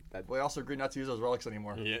 We also agreed not to use those relics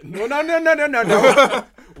anymore. Yeah. No.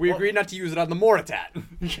 We agreed not to use it on the Moritat.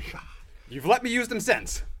 You've let me use them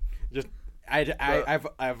since. Just, I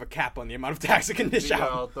have a cap on the amount of tax I can dish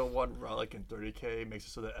out. The one relic in 30k makes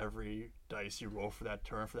it so that every dice you roll for that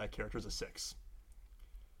turn for that character is a 6.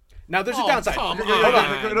 Now, there's a Oh, downside. come Hold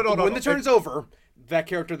on. on. When the turn's over, that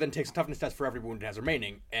character then takes a toughness test for every wound it has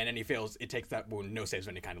remaining, and any fails, it takes that wound, no saves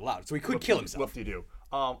of any kind allowed. So he could kill himself. What do you do?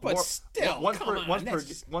 But still, once come per on, once per that's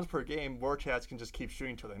just- once per game, war chats can just keep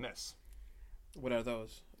shooting till they miss. What are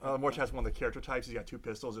those? War chat's one of the character types. He's got 2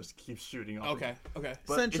 pistols, just keeps shooting. Off Okay. Okay.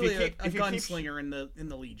 But Essentially, if you keep- a if you keep- gunslinger in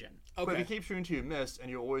the Legion. But if Okay. you keep shooting till you miss, and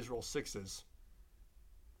you always roll 6s.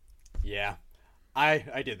 Yeah.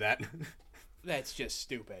 I did that. That's just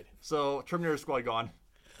stupid. So Terminator Squad gone,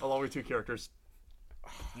 along with 2 characters.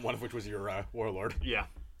 One of which was your warlord. Yeah.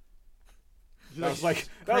 That was like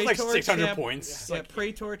 600 Chap- points. Yeah,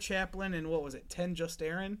 Praetor, Chaplain, and what was it? 10 Just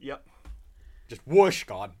Aaron. Yep. Just whoosh,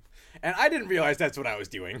 God. And I didn't realize that's what I was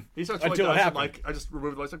doing He starts until it happened. like, I just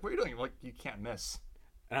removed the lights. Like, what are you doing? I'm like, you can't miss.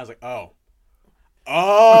 And I was like, oh.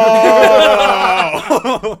 Oh!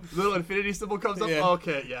 Little infinity symbol comes up. Yeah.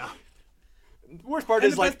 Okay, yeah. Worst part And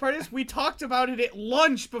is the like, best part is we talked about it at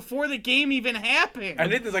lunch before the game even happened. and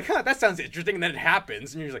Nathan's like, huh, that sounds interesting, and then it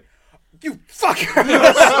happens, and you're just like, you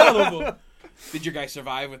fucker! Did your guy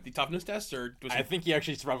survive with the toughness test, or was I he... think he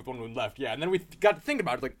actually survived with one wound left, yeah. And then we got to thinking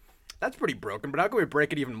about it, like, that's pretty broken, but how can we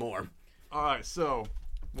break it even more? All right, so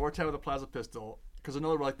more time with a plasma pistol because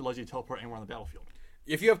another relic that allows you to teleport anywhere on the battlefield.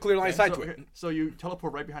 If you have clear line of sight to it. So you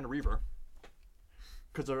teleport right behind a Reaver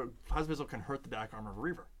because the plasma pistol can hurt the back armor of a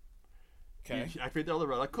Reaver. Okay. I figured the other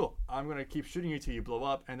relic. Cool. I'm gonna keep shooting you till you blow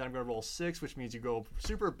up, and then I'm gonna roll 6, which means you go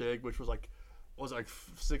super big, which was like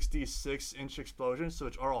 66-inch explosions, so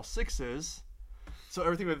which are all 6s. So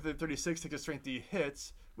everything within 36 takes a strength D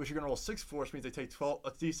hits, which you're gonna roll 6 for, which means they take 12 a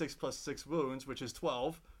D6 plus 6 wounds, which is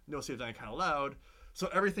 12. No saves any kind allowed. So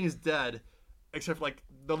everything is dead, except for like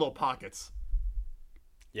the little pockets.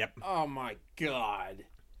 Yep. Oh my god.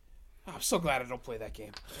 Oh, I'm so glad I don't play that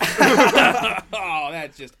game. Oh,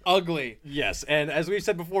 that's just ugly. Yes, and as we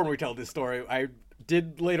said before when we tell this story, I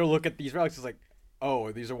did later look at these relics. It's like,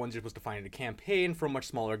 oh, these are ones you're supposed to find in a campaign for much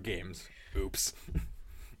smaller games. Oops.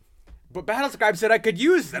 But Battlescribe said I could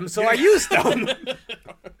use them, so I used them.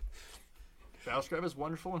 Battlescribe is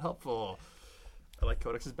wonderful and helpful. I like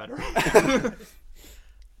Codex is better.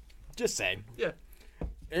 Just saying. Yeah.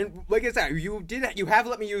 And like I said, you have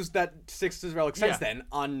let me use that 6's relic since Yeah. then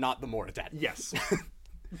on not the Mortar. Yes.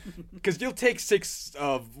 Because you'll take 6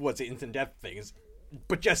 of instant death things,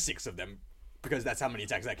 but just 6 of them, because that's how many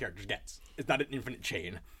attacks that character gets. It's not an infinite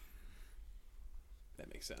chain. That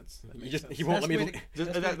makes sense. He won't let me.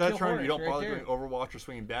 That turn, you don't right bother there. doing Overwatch or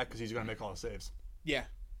swinging back because he's going to make all the saves. Yeah.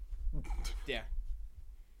 Yeah.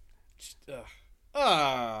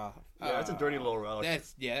 Yeah, that's a dirty little relic.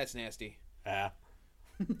 That's nasty. Yeah.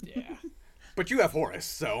 Yeah. But you have Horus,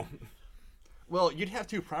 so Well, you'd have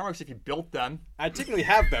 2 Primarchs if you built them. I technically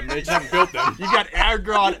have them. They just haven't built them. You got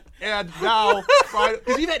Agron, and now because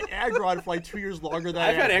you've had Agron for like 2 years longer than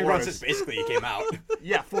I've had Angron Horus. since basically he came out.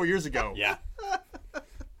 Yeah, 4 years ago. Yeah.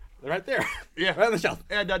 They're right there. Yeah. Right on the shelf.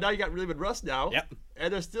 And now you got Relieved Rust now. Yep.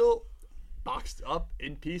 And they're still boxed up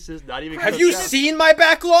in pieces, not even. Have cooked you out. seen my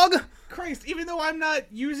backlog? Christ, even though I'm not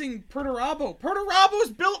using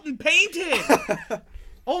Perturabo's built and painted.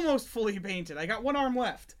 Almost fully painted. I got one arm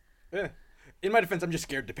left. Yeah. In my defense, I'm just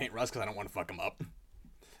scared to paint Rust because I don't want to fuck him up.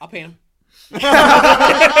 I'll paint him.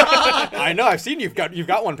 I know. I've seen you've got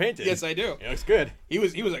one painted. Yes, I do. It looks good. He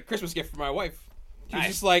was a Christmas gift for my wife. She was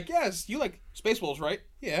just like, yes, you like Space Wolves, right?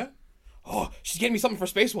 Yeah. Oh, she's getting me something for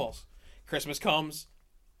Space Wolves. Christmas comes.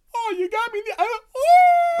 Oh, you got me I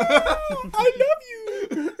love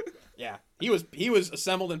you. Yeah, he was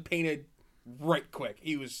assembled and painted right quick.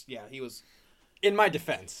 He was. In my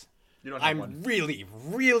defense, You don't have I'm one. really,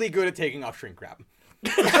 really good at taking off shrink wrap.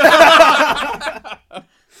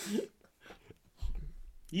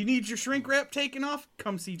 You need your shrink wrap taken off?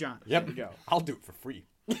 Come see John. Yep. we go. I'll do it for free.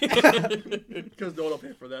 Because no one will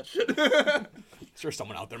pay for that shit. Sure,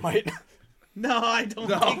 someone out there might. No, I don't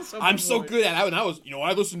think so. I'm so good at it. And I was,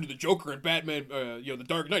 I listened to the Joker and Batman, The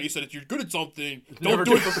Dark Knight. He said if you're good at something, Never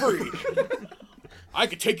don't do do it for free. I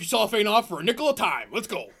could take your cellophane off for a nickel a time. Let's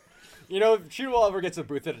go. If Cheetah ever gets a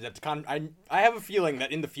booth at Adepticon, I have a feeling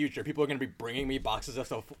that in the future, people are going to be bringing me boxes of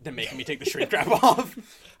stuff to make me take the shrink wrap off.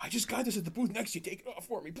 I just got this at the booth next to you. Take it off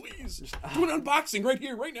for me, please. Do an unboxing right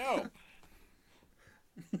here, right now.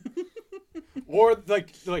 Or, they're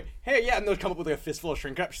like, hey, yeah, and they'll come up with a fistful of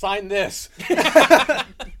shrink wrap. Sign this.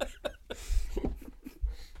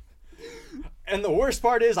 And the worst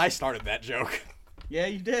part is, I started that joke. Yeah,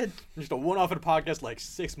 you did. Just a one-off at a podcast like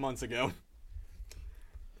 6 months ago.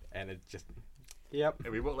 And it just... Yep.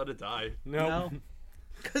 And we won't let it die. No.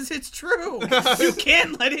 Because it's true. You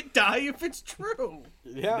can't let it die if it's true.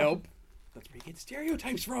 Yeah. Nope. That's where you get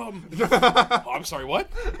stereotypes from. Oh, I'm sorry, what?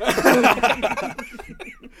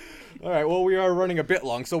 All right, well, we are running a bit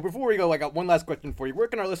long. So before we go, I got one last question for you. Where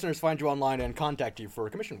can our listeners find you online and contact you for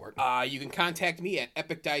commission work? You can contact me at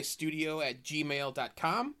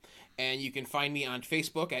epicdiestudio@gmail.com, and you can find me on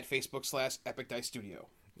Facebook at Facebook/epicdiestudio.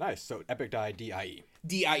 Nice. So Epic Die, D-I-E.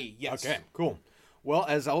 D-I-E, yes. Okay, cool. Well,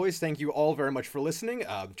 as always, thank you all very much for listening.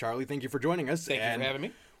 Charlie, thank you for joining us. Thank you for having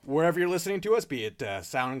me. Wherever you're listening to us, be it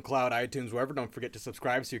SoundCloud, iTunes, wherever, don't forget to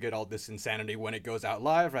subscribe so you get all this insanity when it goes out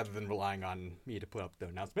live rather than relying on me to put up the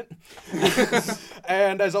announcement.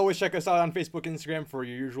 And as always, check us out on Facebook and Instagram for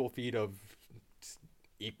your usual feed of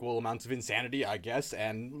equal amounts of insanity, I guess.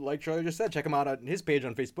 And like Charlie just said, check him out on his page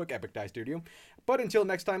on Facebook, Epic Die Studio. But until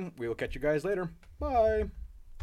next time, we will catch you guys later. Bye.